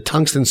blends and the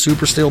tungsten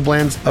super steel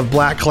blends of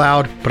Black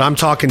Cloud, but I'm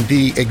talking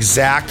the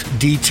exact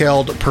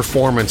detailed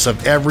performance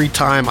of every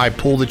time I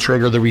pull the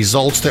trigger, the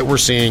results that we're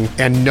seeing,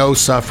 and no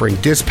suffering.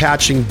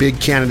 Dispatching big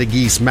Canada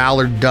geese,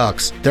 mallard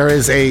ducks. There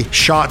is a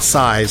shot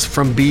size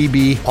from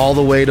BB all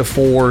the way to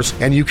 4s,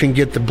 and you can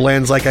get the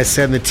blends, like I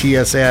said, in the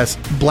TSS.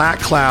 Black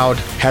Cloud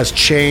has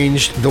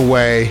changed the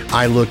way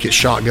I look at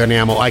shotgun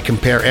ammo. I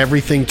compare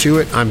everything to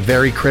it. I'm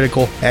very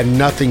critical, and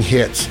nothing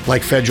hits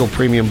like Federal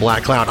Premium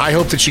Black Cloud. I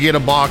hope that you get a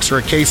box or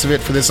a case of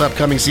it for this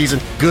upcoming season.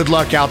 Good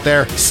luck out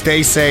there.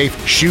 Stay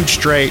safe, shoot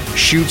straight,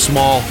 shoot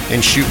small,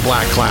 and shoot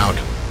Black Cloud.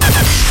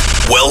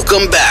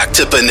 Welcome back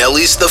to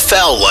Benelli's The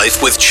Fowl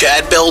Life with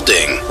Chad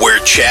Belding,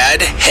 where Chad,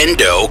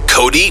 Hendo,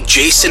 Cody,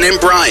 Jason, and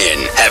Brian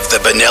have the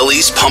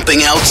Benellis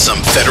pumping out some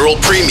Federal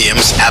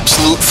Premium's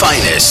absolute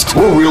finest.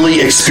 We're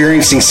really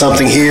experiencing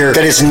something here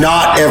that is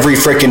not every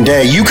freaking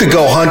day. You could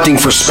go hunting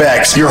for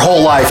specs your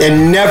whole life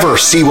and never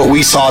see what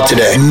we saw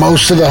today.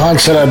 Most of the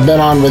hunts that I've been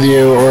on with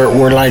you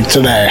were like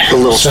today. A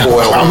little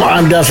spoiled.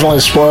 I'm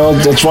definitely spoiled.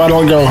 That's why I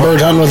don't go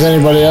bird hunting with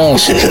anybody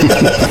else.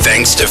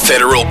 Thanks to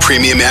Federal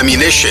Premium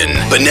Ammunition,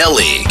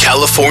 Benelli,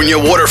 California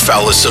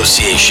Waterfowl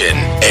Association,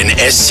 and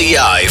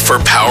SCI for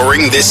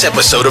powering this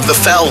episode of The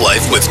Fowl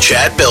Life with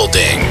Chad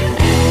Belding.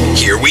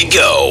 Here we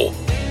go.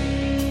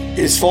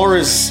 As far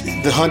as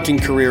the hunting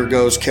career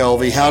goes,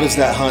 Kelvy, how does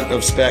that hunt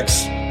of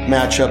specs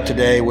match up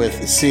today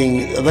with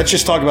seeing, let's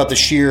just talk about the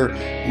sheer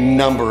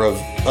number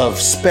of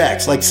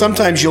specs. Like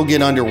sometimes you'll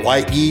get under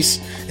white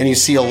geese and you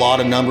see a lot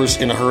of numbers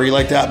in a hurry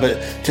like that,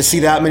 but to see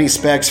that many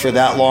specs for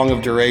that long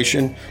of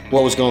duration,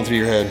 what was going through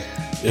your head?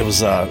 It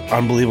was an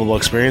unbelievable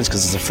experience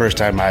because it's the first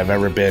time I've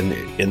ever been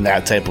in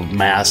that type of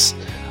mass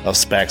of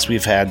specs.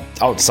 We've had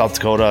out in South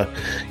Dakota,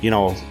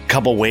 a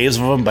couple waves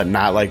of them, but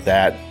not like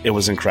that. It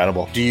was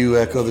incredible. Do you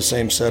echo the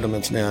same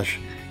sentiments, Nash?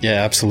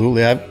 Yeah,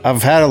 absolutely.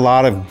 I've had a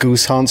lot of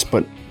goose hunts,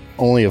 but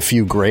only a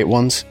few great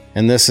ones.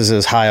 And this is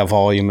as high a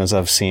volume as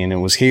I've seen. It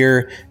was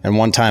here, and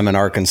one time in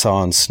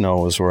Arkansas in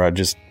snow is where I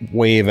just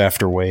wave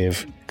after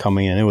wave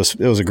coming in. It was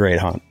a great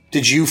hunt.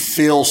 Did you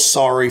feel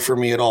sorry for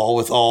me at all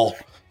with all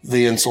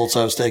the insults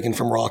I was taking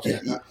from Rocky?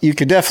 You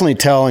could definitely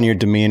tell in your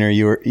demeanor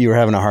you were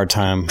having a hard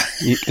time.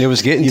 It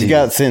was getting to you. You've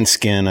got thin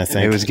skin, I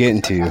think. It was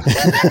getting to you.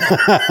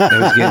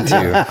 It was getting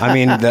to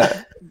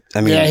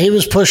you. Yeah, he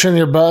was pushing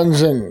your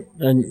buttons and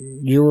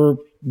you were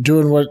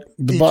doing what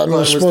the button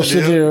was supposed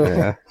to do.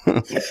 Yeah.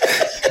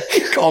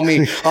 Call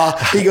me.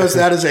 He goes,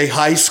 that is a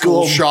high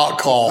school shot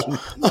call.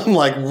 I'm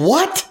like,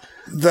 what?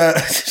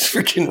 That's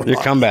freaking wrong.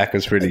 Your comeback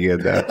was pretty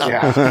good, though.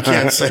 Yeah, you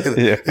can't say that.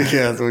 Yeah. You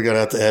can't. We're going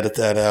to have to edit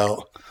that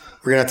out.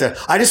 We're going to have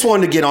to. I just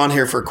wanted to get on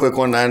here for a quick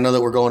one. I know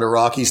that we're going to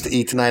Rockies to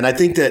eat tonight. And I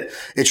think that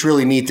it's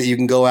really neat that you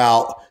can go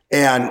out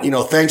and,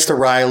 thanks to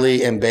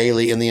Riley and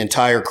Bailey and the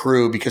entire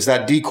crew, because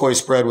that decoy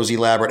spread was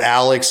elaborate.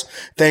 Alex,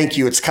 thank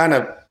you. It's kind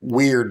of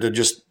weird to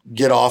just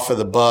get off of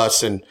the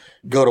bus and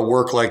go to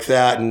work like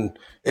that and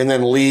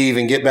then leave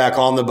and get back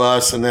on the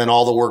bus and then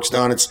all the work's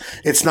done.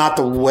 It's not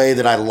the way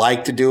that I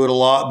like to do it a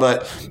lot,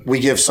 but we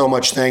give so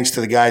much thanks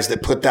to the guys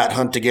that put that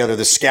hunt together,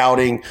 the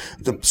scouting,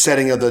 the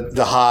setting of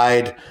the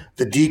hide,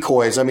 the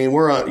decoys. I mean,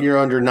 you're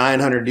under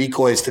 900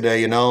 decoys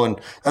today, and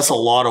that's a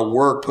lot of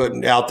work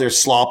putting out there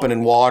slopping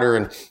in water.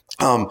 And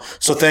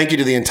so thank you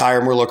to the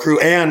entire Merlo crew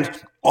and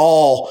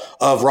all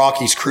of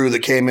Rocky's crew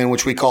that came in,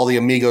 which we call the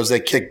Amigos. They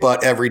kick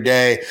butt every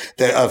day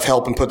of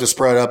helping put the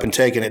spread up and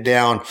taking it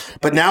down.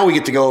 But now we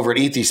get to go over and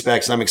eat these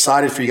specs, and I'm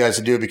excited for you guys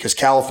to do it because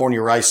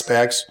California rice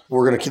specs,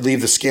 we're going to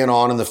leave the skin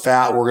on and the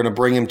fat. We're going to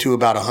bring them to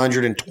about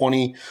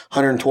 120,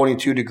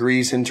 122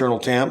 degrees internal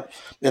temp.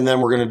 And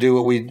then we're going to do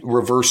what we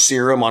reverse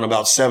sear them on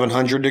about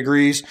 700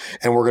 degrees.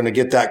 And we're going to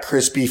get that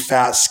crispy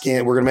fat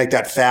skin. We're going to make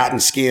that fat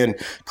and skin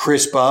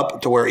crisp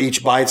up to where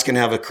each bite's going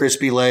to have a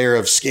crispy layer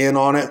of skin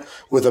on it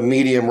with a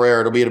medium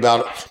rare. It'll be at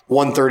about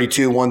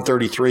 132,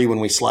 133 when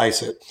we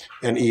slice it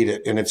and eat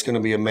it. And it's going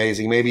to be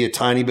amazing. Maybe a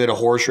tiny bit of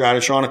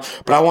horseradish on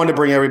it. But I wanted to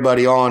bring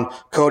everybody on.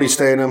 Cody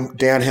Stamann,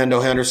 Dan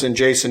Hendo Henderson,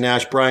 Jason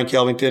Nash, Brian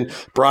Kelvington.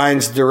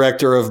 Brian's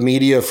director of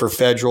media for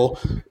Federal.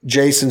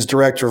 Jason's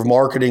director of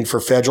marketing for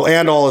Federal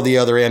and all of the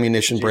other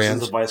ammunition brands.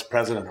 Jason's the vice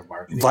president of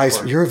marketing.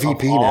 You're a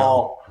VP now.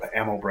 All the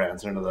ammo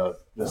brands under the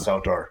this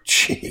outdoor.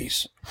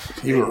 Jeez.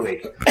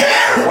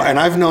 And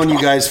I've known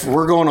you guys,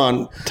 we're going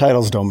on.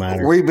 Titles don't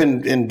matter. We've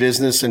been in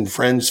business and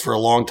friends for a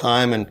long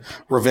time, and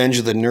Revenge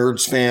of the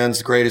Nerds fans,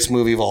 the greatest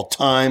movie of all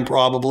time,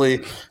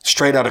 probably.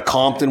 Straight out of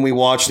Compton, we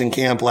watched in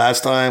camp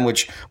last time,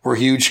 which we're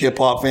huge hip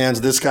hop fans.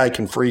 This guy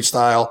can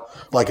freestyle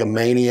like a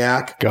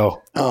maniac.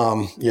 Go.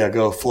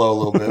 Go flow a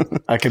little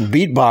bit. I can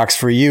beatbox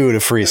for you to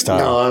freestyle.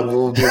 No,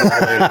 we'll do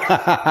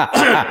that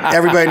later.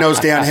 Everybody knows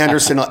Dan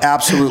Henderson, an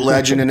absolute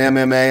legend in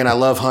MMA, and I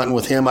love hunting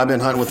with him. I've been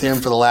hunting with him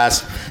for the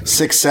last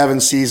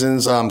 6-7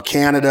 seasons.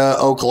 Canada,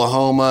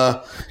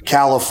 Oklahoma,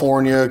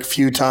 California, a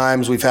few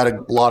times. We've had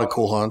a lot of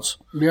cool hunts.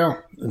 Yeah.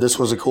 This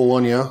was a cool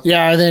one, yeah?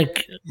 Yeah, I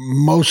think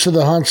most of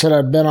the hunts that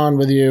I've been on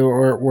with you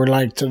were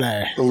like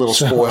today. A little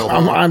spoiled.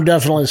 I'm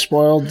definitely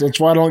spoiled. That's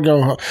why I don't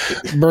go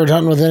bird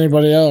hunting with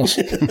anybody else.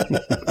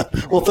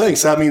 Well,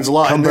 thanks. That means a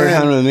lot. Come bird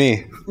hunting with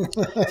me.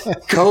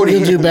 Cody,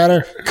 you do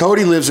better.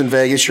 Cody lives in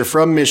Vegas. You're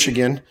from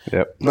Michigan.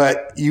 Yep.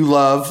 But you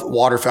love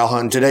waterfowl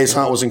hunting. Today's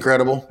hunt was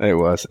incredible. It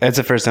was. It's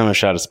the first time I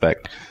shot a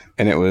spec,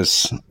 and it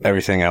was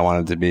everything I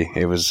wanted to be.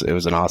 It was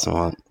an awesome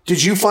hunt.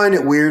 Did you find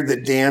it weird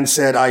that Dan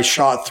said I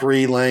shot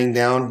 3 laying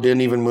down,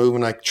 didn't even move,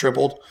 and I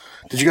tripled?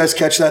 Did you guys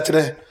catch that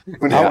today?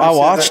 I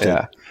watched it.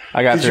 Yeah.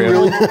 I got Did through you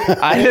really?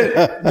 I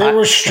did. They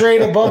were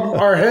straight above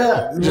our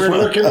head. We were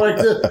looking like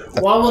this.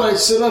 Why would I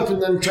sit up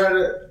and then try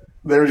to...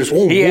 They were just...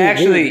 He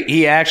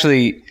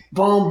actually...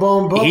 Boom,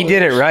 boom, boom. He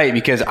did it right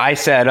because I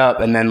sat up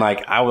and then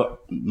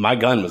my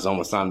gun was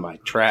almost on my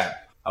trap.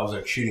 I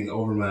was shooting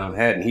over my own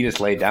head, and he just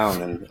laid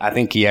down, and I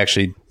think he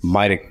actually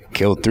might have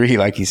killed 3,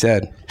 like he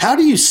said. How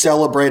do you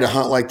celebrate a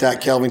hunt like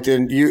that,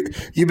 Kelvington?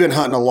 You've been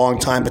hunting a long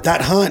time, but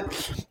that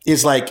hunt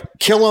is like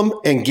kill them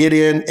and get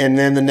in, and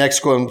then the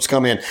next ones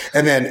come in,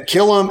 and then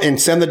kill them and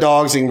send the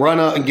dogs and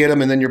run out and get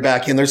them, and then you're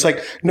back in. There's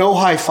like no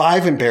high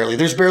fiving barely.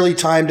 There's barely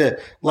time to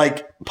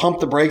like pump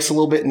the brakes a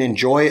little bit and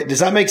enjoy it. Does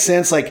that make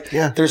sense? Like,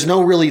 There's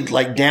no really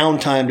like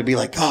downtime to be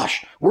like,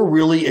 gosh, we're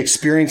really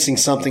experiencing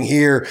something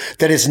here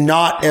that is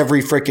not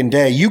every freaking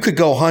day. You could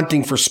go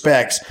hunting for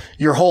specs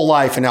your whole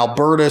life in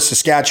Alberta,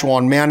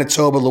 Saskatchewan,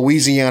 Manitoba,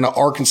 Louisiana,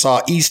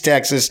 Arkansas, East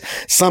Texas,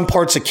 some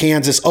parts of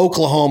Kansas,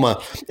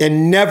 Oklahoma,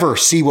 and never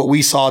see what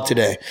we saw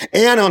today.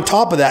 And on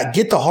top of that,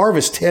 get to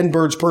harvest 10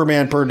 birds per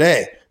man per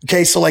day.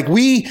 Okay, so like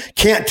we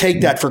can't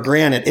take that for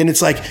granted. And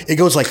it's like, it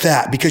goes like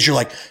that because you're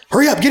like,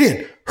 hurry up, get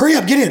in. Hurry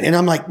up, get in. And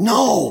I'm like,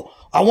 no,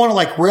 I want to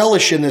like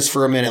relish in this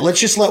for a minute. Let's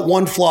just let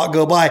one flock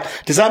go by.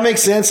 Does that make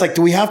sense? Like,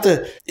 do we have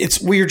to,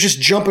 we're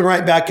just jumping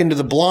right back into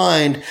the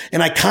blind.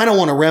 And I kind of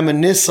want to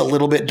reminisce a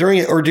little bit during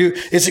it, or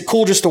is it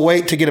cool just to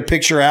wait to get a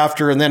picture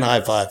after and then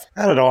high five?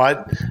 I don't know.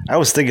 I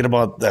was thinking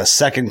about the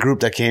second group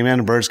that came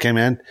in, birds came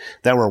in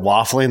that were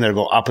waffling. They're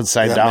going up and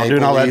side down,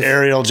 doing all that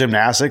aerial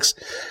gymnastics.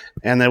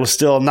 And there was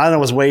still, none of it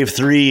was wave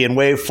 3 and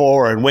wave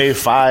 4 and wave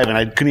 5. And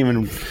I couldn't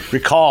even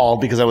recall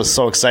because I was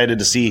so excited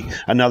to see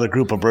another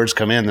group of birds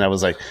come in. And I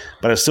was like,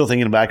 but I was still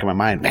thinking in the back of my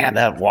mind, man,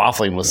 that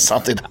waffling was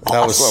something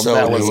awesome.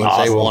 That was so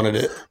awesome. They wanted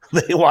it.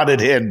 They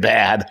wanted it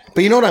bad.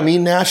 But you know what I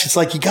mean, Nash? It's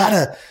like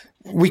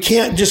we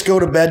can't just go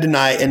to bed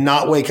tonight and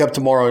not wake up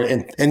tomorrow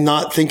and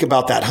not think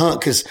about that hunt.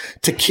 Because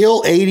to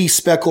kill 80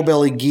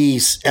 speckle-bellied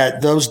geese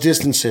at those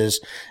distances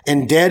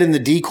and dead in the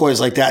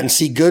decoys like that and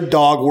see good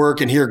dog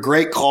work and hear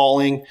great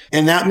calling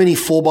and that many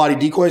full-body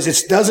decoys,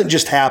 it doesn't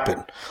just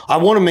happen. I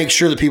want to make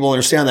sure that people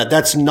understand that.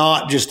 That's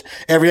not just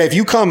every day. If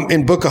you come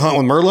and book a hunt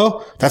with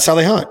Merlo, that's how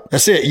they hunt.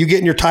 That's it. You get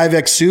in your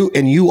Tyvek suit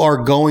and you are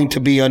going to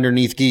be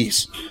underneath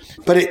geese.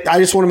 But I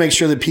just want to make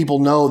sure that people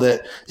know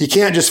that you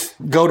can't just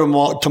go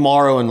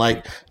tomorrow and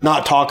like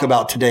not talk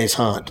about today's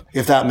hunt,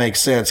 if that makes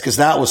sense, because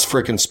that was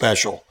freaking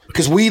special.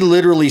 Because we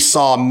literally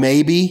saw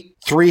maybe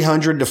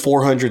 300 to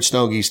 400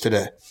 snow geese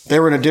today. They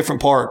were in a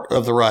different part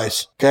of the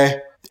rice.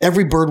 Okay.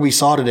 Every bird we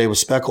saw today was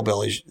speckle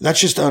bellies.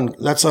 That's just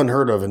that's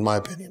unheard of, in my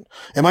opinion.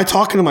 Am I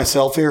talking to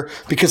myself here?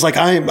 Because like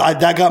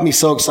that got me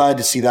so excited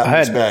to see that.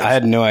 I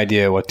had no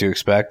idea what to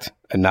expect,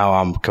 and now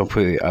I'm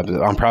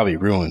probably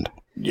ruined.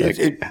 You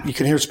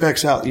can hear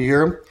specks out. You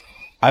hear them?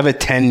 I have a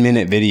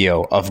 10-minute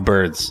video of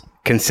birds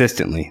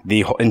consistently,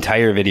 the whole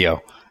entire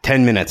video.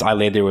 10 minutes. I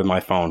laid there with my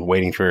phone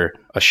waiting for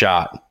a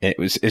shot.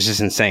 It's just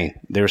insane.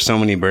 There were so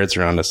many birds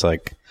around us.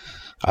 Like,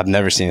 I've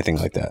never seen anything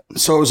like that.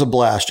 So it was a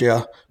blast.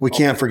 Yeah. We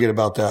can't forget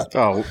about that.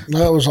 Oh,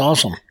 that was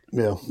awesome.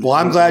 Yeah. Well,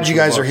 I'm glad you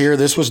guys are here.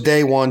 This was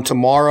day 1.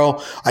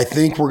 Tomorrow, I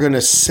think we're going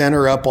to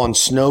center up on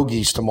snow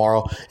geese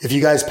tomorrow. If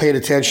you guys paid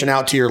attention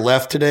out to your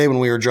left today when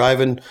we were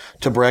driving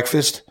to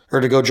breakfast or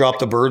to go drop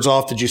the birds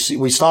off, did you see?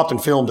 We stopped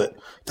and filmed it.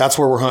 That's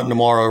where we're hunting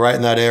tomorrow, right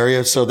in that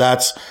area. So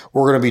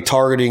we're going to be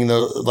targeting the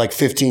like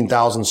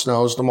 15,000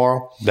 snows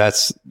tomorrow.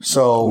 That's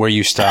so where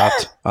you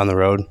stopped on the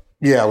road.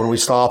 Yeah, when we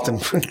stopped and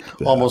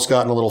almost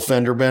got in a little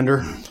fender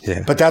bender.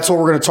 Yeah. But that's what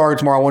we're going to target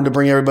tomorrow. I wanted to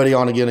bring everybody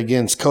on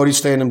again. It's Cody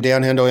Stamann,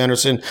 Dan Hendo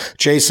Henderson,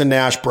 Jason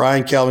Nash,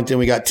 Brian Kelvington.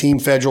 We got Team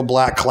Federal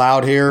Black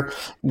Cloud here.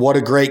 What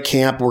a great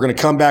camp. We're going to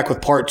come back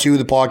with part 2 of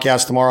the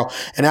podcast tomorrow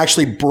and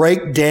actually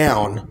break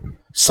down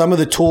some of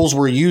the tools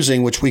we're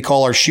using, which we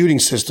call our shooting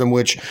system,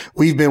 which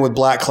we've been with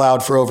Black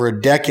Cloud for over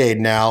a decade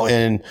now.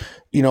 And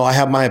I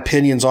have my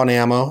opinions on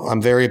ammo.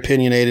 I'm very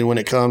opinionated when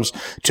it comes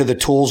to the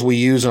tools we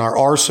use in our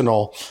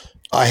arsenal.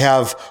 I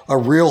have a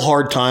real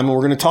hard time, and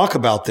we're going to talk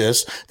about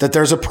this, that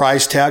there's a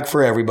price tag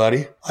for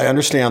everybody. I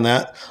understand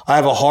that. I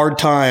have a hard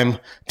time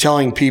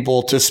telling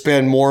people to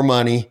spend more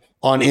money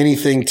on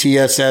anything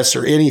TSS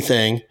or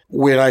anything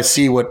when I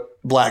see what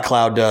Black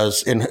Cloud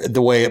does and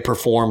the way it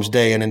performs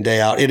day in and day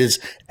out. It is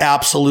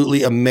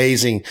absolutely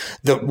amazing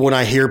that when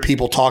I hear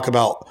people talk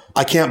about,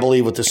 I can't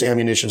believe what this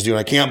ammunition's doing.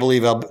 I can't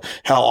believe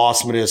how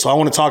awesome it is. So I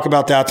want to talk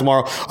about that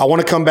tomorrow. I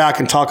want to come back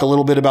and talk a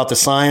little bit about the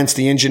science,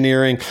 the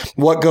engineering,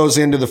 what goes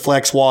into the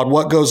flex wad,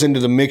 what goes into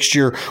the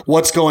mixture,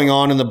 what's going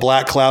on in the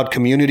Black Cloud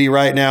community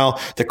right now,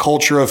 the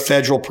culture of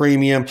Federal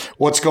Premium,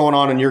 what's going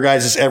on in your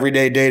guys'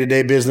 everyday,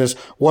 day-to-day business,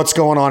 what's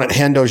going on at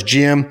Hendo's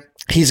gym.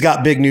 He's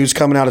got big news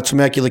coming out of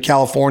Temecula,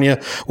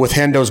 California with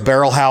Hendo's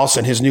Barrel House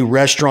and his new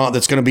restaurant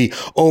that's going to be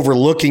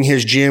overlooking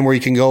his gym where you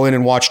can go in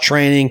and watch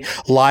training,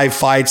 live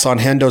fights on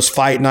Hendo's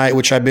Fight Night,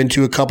 which I've been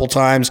to a couple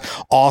times.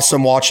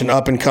 Awesome watching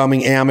up and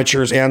coming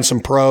amateurs and some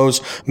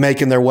pros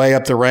making their way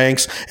up the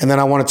ranks. And then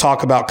I want to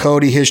talk about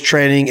Cody, his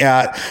training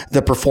at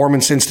the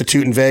Performance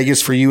Institute in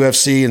Vegas for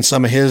UFC and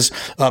some of his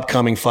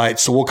upcoming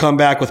fights. So we'll come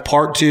back with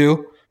part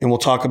 2. And we'll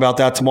talk about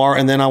that tomorrow.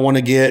 And then I want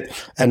to get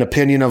an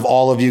opinion of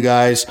all of you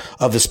guys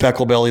of the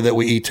speckle belly that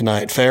we eat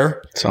tonight.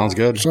 Fair? Sounds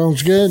good.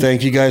 Sounds good.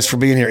 Thank you guys for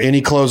being here.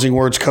 Any closing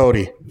words,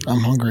 Cody?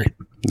 I'm hungry.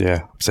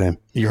 Yeah, same.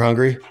 You're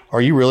hungry?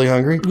 Are you really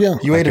hungry? Yeah.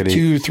 You ate a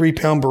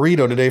 2-3 pound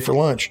burrito today for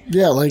lunch.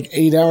 Yeah, like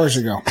 8 hours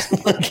ago.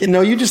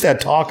 No, you just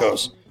had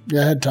tacos. Yeah,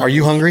 I had tacos. Are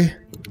you hungry?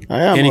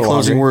 I am. Any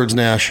closing words,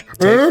 Nash?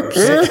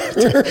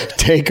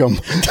 Take them.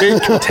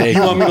 You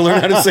want me to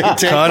learn how to say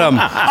take? Cut them.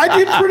 I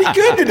did pretty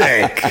good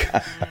today.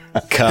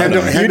 Cut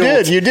them.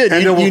 You did.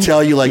 Hendo will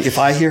tell you, like, if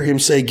I hear him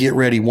say get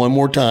ready one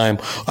more time,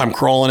 I'm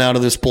crawling out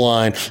of this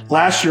blind.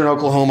 Last year in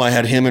Oklahoma, I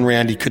had him and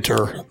Randy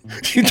Couture.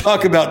 You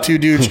talk about two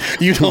dudes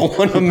you don't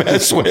want to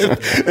mess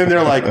with. And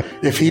they're like,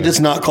 if he does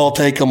not call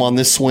take him on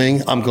this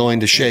swing, I'm going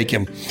to shake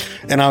him.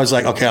 And I was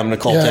like, okay, I'm going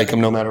to call take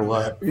him no matter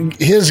what.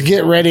 His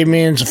get ready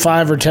means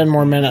 5 or 10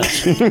 more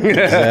minutes.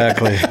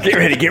 Exactly.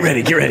 Get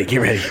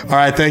ready. All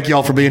right. Thank you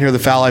all for being here. The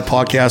Foul Life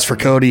Podcast for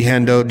Cody,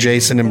 Hendo,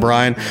 Jason, and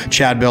Brian.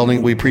 Chad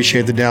Belding, we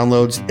appreciate the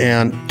downloads.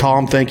 And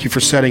Tom, thank you for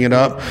setting it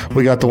up.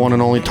 We got the one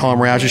and only Tom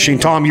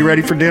Rashashine. Tom, you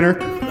ready for dinner?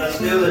 Let's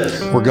do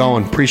this. We're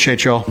going.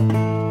 Appreciate y'all.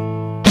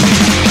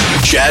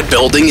 Chad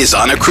Belding is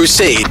on a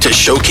crusade to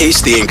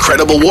showcase the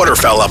incredible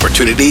waterfowl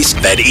opportunities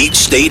that each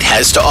state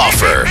has to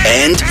offer.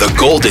 And the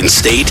Golden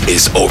State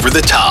is over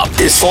the top.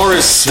 As far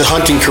as the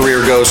hunting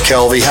career goes,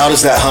 Kelvy, how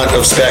does that hunt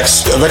of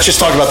specs? Let's just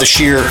talk about the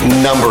sheer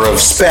number of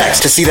specs.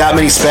 To see that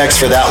many specs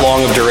for that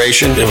long of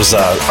duration. It was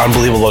an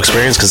unbelievable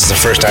experience because it's the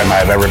first time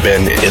I've ever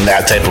been in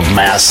that type of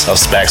mass of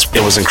specs.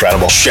 It was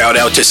incredible. Shout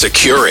out to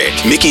Secure It,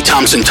 Mickey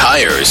Thompson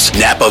Tires,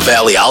 Nappa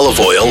Valley Olive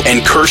Oil,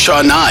 and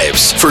Kershaw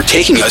Knives for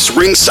taking us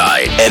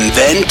ringside and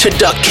then to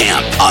Duck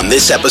Camp on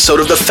this episode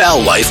of The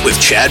Foul Life with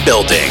Chad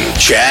Belding.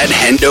 Chad,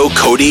 Hendo,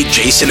 Cody,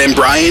 Jason, and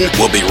Brian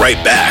will be right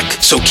back.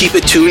 So keep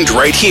it tuned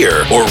right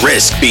here or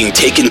risk being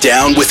taken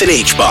down with an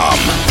H-bomb.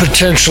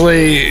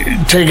 Potentially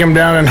take him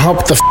down and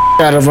hump the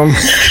out of him.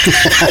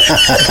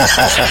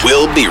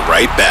 We'll be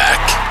right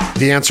back.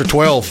 The Answer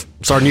 12.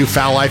 It's our new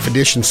Foul Life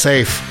Edition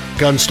safe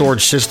gun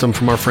storage system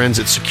from our friends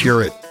at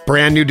Secure It.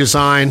 Brand new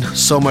design,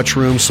 so much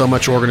room, so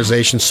much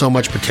organization, so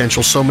much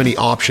potential, so many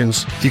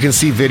options. You can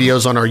see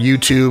videos on our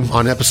YouTube,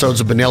 on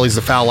episodes of Benelli's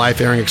The Foul Life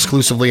airing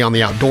exclusively on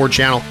the Outdoor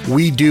Channel.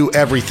 We do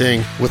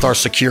everything with our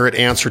Secure It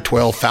Answer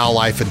 12 Foul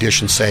Life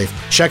Edition safe.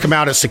 Check them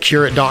out at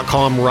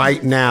securit.com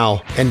right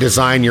now and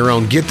design your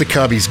own. Get the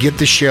cubbies, get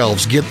the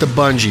shelves, get the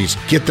bungees,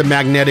 get the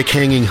magnetic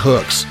hanging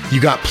hooks. You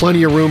got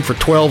plenty of room for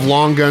 12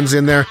 long guns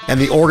in there, and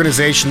the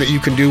organization that you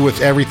can do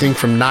with everything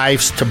from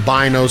knives to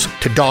binos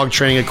to dog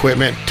training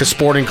equipment to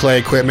sporting clay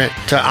equipment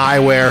to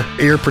eyewear,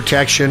 ear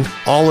protection,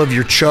 all of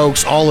your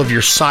chokes, all of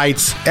your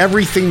sights,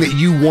 everything that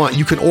you want.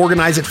 You can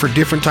organize it for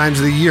different times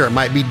of the year. It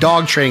might be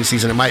dog training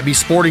season. It might be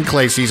sporting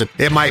clay season.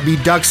 It might be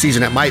duck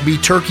season. It might be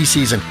turkey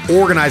season.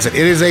 Organize it.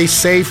 It is a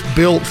safe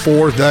built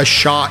for the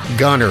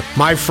shotgunner.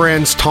 My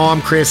friends, Tom,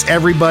 Chris,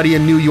 everybody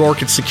in New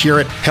York at Secure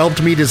It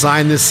helped me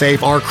design this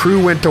safe. Our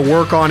crew went to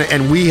work on it,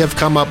 and we have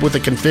come up with a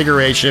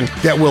configuration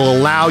that will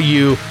allow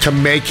you to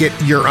make it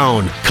your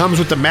own. Comes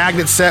with the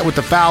magnet set with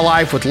the Foul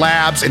Life with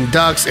labs and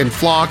ducks and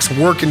flocks,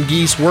 working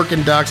geese,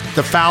 working ducks.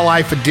 The Foul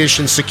Life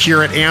Edition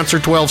Secure It Answer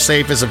 12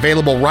 safe is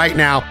available right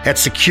now at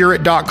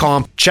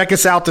securit.com. Check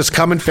us out this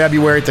coming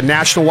February at the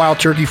National Wild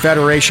Turkey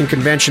Federation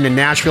Convention in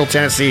Nashville,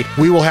 Tennessee.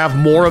 We will have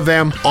more of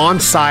them on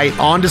site,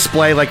 on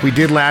display like we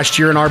did last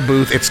year in our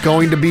booth. It's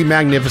going to be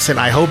magnificent.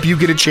 I hope you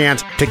get a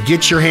chance to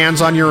get your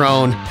hands on your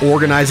own,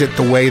 organize it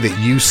the way that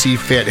you see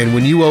fit. And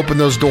when you open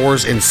those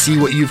doors and see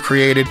what you've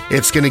created,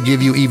 it's going to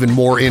give you even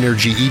more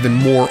energy, even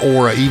more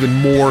aura, even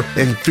more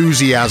enthusiasm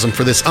enthusiasm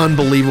for this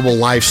unbelievable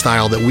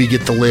lifestyle that we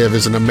get to live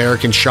as an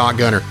American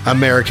shotgunner,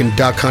 American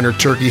duck hunter,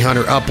 turkey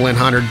hunter, upland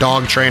hunter,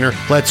 dog trainer.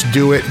 Let's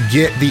do it.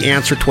 Get the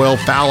Answer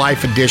 12 Fowl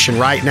Life Edition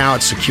right now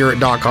at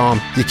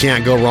Secure.com. You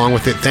can't go wrong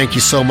with it. Thank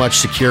you so much,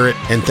 Secure It,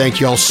 and thank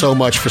you all so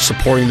much for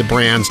supporting the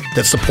brands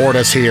that support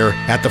us here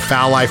at the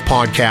Fowl Life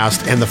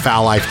Podcast and the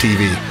Fowl Life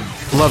TV.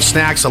 I love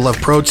snacks. I love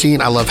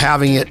protein. I love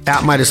having it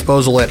at my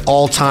disposal at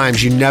all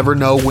times. You never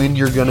know when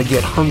you're going to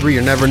get hungry.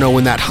 You never know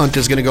when that hunt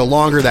is going to go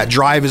longer, that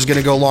drive is going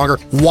to go longer.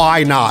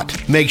 Why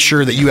not make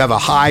sure that you have a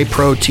high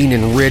protein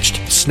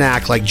enriched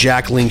snack like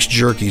Jack Link's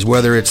jerkies,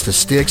 whether it's the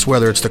sticks,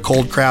 whether it's the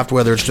cold craft,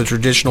 whether it's the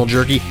traditional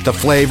jerky, the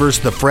flavors,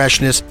 the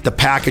freshness, the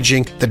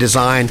packaging, the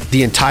design,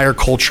 the entire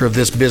culture of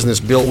this business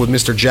built with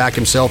Mr. Jack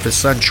himself, his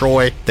son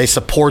Troy. They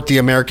support the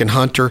American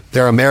hunter.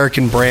 They're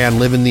American brand,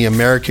 living the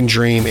American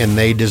dream, and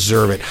they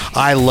deserve it.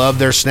 I love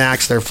their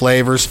snacks, their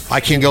flavors. I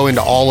can't go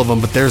into all of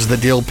them, but there's the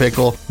dill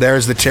pickle,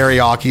 there's the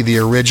teriyaki, the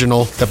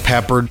original, the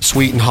peppered,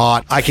 sweet and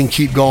hot. I can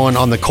keep going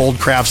on the cold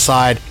craft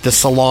side, the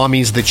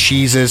salamis, the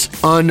cheeses.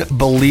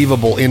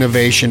 Unbelievable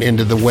innovation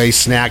into the way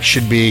snacks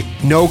should be.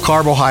 No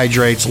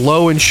carbohydrates,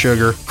 low in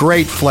sugar,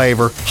 great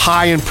flavor,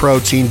 high in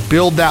protein.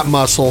 Build that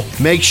muscle.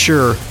 Make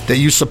sure that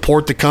you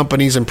support the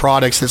companies and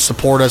products that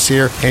support us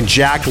here. And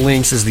Jack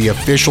Link's is the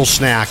official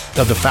snack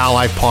of the Fowl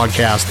Life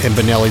Podcast and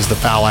Benelli's The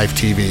Fowl Life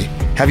TV.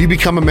 Have you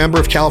become a member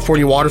of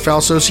California Waterfowl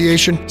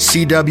Association,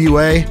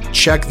 CWA?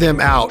 Check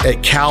them out at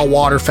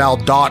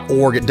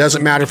calwaterfowl.org. It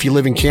doesn't matter if you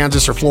live in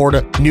Kansas or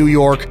Florida, New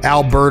York,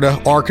 Alberta,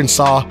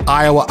 Arkansas,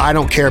 Iowa. I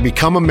don't care.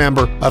 Become a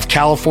member of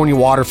California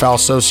Waterfowl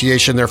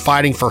Association. They're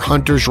fighting for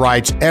hunters'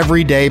 rights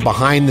every day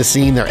behind the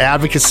scene. Their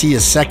advocacy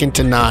is second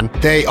to none.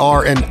 They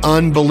are an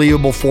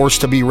unbelievable force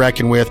to be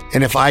reckoned with.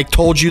 And if I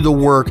told you the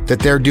work that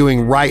they're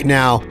doing right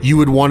now, you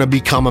would want to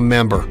become a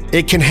member.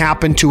 It can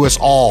happen to us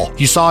all.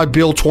 You saw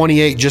Bill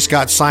 28 just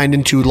got signed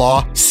into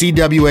law.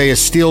 CWA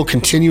is still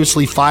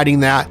continuously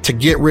fighting that to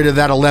get rid of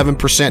that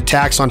 11%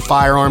 tax on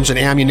firearms and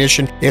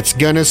ammunition. It's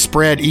gonna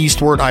spread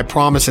eastward, I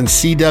promise, and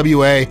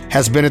CWA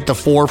has been at the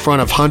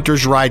forefront of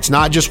hunters' rights,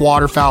 not just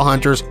waterfowl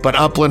hunters, but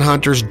upland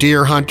hunters,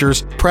 deer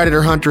hunters,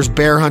 predator hunters,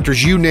 bear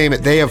hunters, you name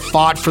it. They have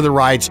fought for the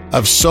rights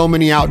of so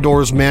many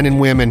outdoors men and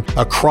women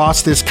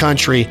across this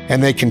country,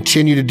 and they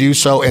continue to do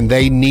so, and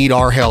they need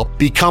our help.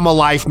 Become a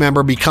life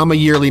member, become a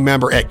yearly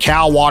member at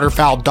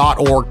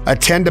calwaterfowl.org.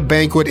 Attend a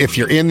banquet if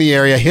you're in the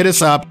area. Hit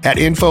us up at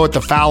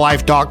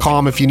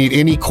info@thefowllife.com if you need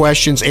any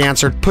questions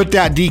answered. Put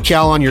that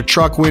decal on your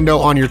truck window,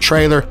 on your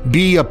trailer.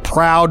 Be a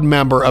proud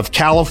member of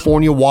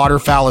California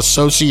Waterfowl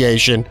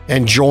Association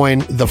and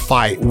join the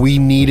fight. We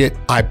need it,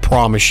 I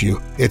promise you.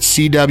 It's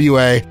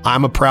CWA.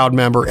 I'm a proud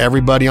member.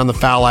 Everybody on the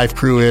Fowl Life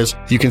crew is.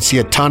 You can see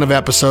a ton of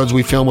episodes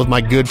we filmed with my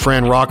good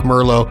friend Rock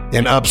Merlo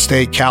in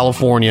upstate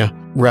California,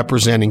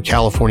 representing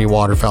California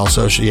Waterfowl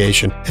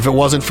Association. If it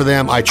wasn't for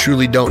them, I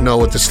truly don't know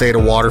what the state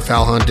of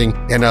waterfowl hunting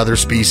and other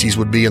species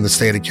would be in the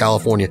state of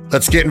California.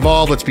 Let's get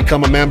involved. Let's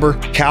become a member.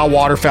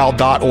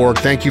 calwaterfowl.org.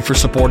 Thank you for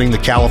supporting the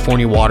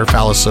California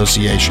Waterfowl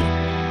Association.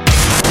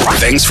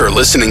 Thanks for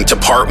listening to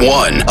part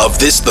one of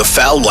this The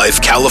Fowl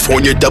Life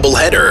California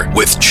doubleheader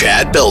with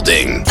Chad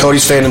Belding, Cody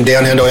Stamann,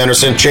 Dan Hendo,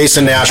 Henderson,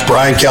 Jason Nash,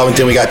 Brian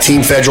Kelvington. We got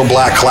Team Federal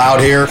Black Cloud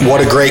here.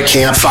 What a great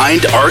camp.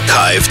 Find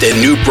archived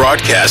and new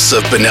broadcasts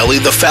of Benelli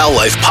The Fowl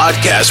Life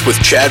Podcast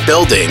with Chad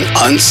Belding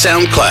on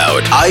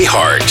SoundCloud,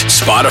 iHeart,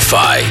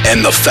 Spotify,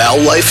 and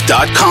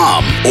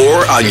thefowllife.com,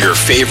 or on your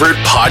favorite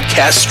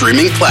podcast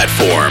streaming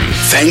platform.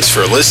 Thanks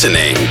for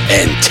listening,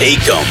 and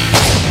take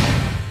 'em.